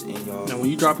patience and y'all. And when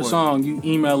you drop a song, you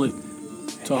email it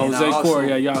to And I also-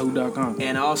 josecorey@yahoo.com.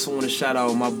 And I also want to shout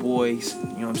out my boys,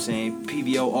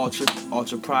 PBO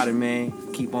Ultra Product, man.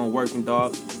 Keep on working,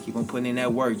 dog. Keep on putting in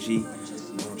that work, G. You know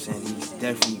what I'm saying? He's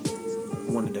definitely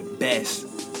one of the best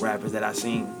rappers that I've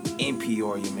seen in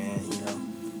Peoria, man.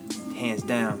 Hands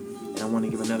down. And I want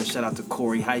to give another shout out to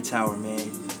Corey Hightower,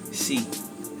 man. C,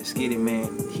 let's get it,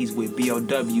 man. He's with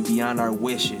BOW, Beyond Our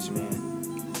Wishes, man.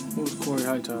 Who's Corey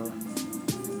Hightower?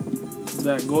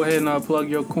 Zach, go ahead and plug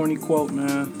your corny quote,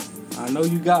 man. I know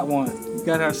you got one. You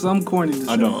gotta have some corny to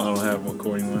say. I don't have one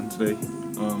corny one today.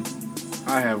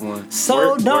 I have one.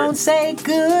 So don't say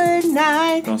good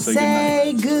night. Don't say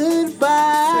Say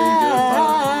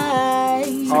goodbye.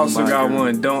 Also got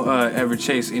one. Don't ever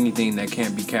chase anything that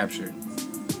can't be captured.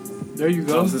 There you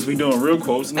go. Since we doing real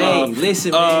quotes, Hey,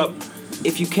 listen, man.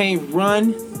 If you can't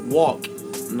run, walk.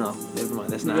 No, never mind.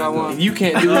 That's not got good. one? If you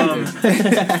can't do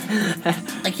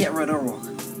it, I can't run or walk.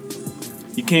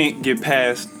 you can't get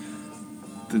past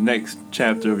the next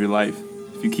chapter of your life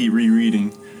if you keep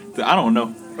rereading. I don't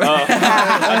know.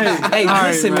 Hey,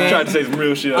 listen, man. I tried man. to say some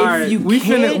real shit. All right, you we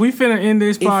can't- finna end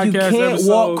this If you podcast can't episode.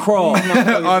 walk, crawl. all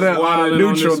that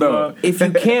neutral though. If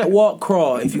you can't walk,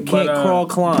 crawl. If you can't crawl,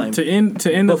 climb. To end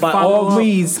the But by all follow-up.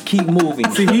 means, keep moving.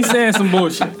 See, he's saying some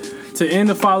bullshit. To end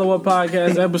the follow-up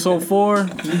podcast, episode 4, we're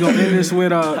gonna end this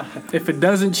with if it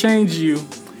doesn't change you,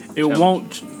 it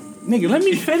won't. Nigga, let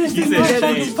me finish this said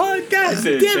motherfucking change. podcast. I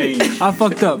said Damn it. change. I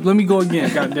fucked up. Let me go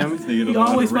again. God damn it. Nigga don't You know how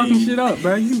to always fucking read. shit up,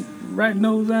 bro. You rat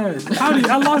nose ass.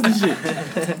 I lost the shit.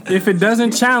 If it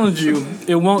doesn't challenge you,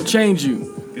 it won't change you.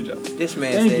 Good job. This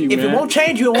man Thank said, you, if man. it won't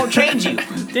change you, it won't change you.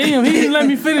 Damn, he didn't let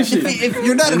me finish it. If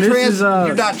you're not And a this trans, is,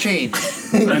 you're not changed.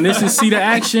 And this is See the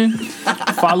Action,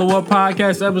 follow-up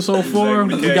podcast, episode 4. Zach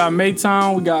with a We K. got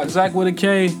Maytown, we got Zach with a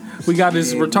K, we got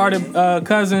his retarded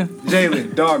cousin,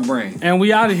 Jalen, dog brain. and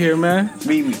we out of here, man.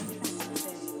 Meet me.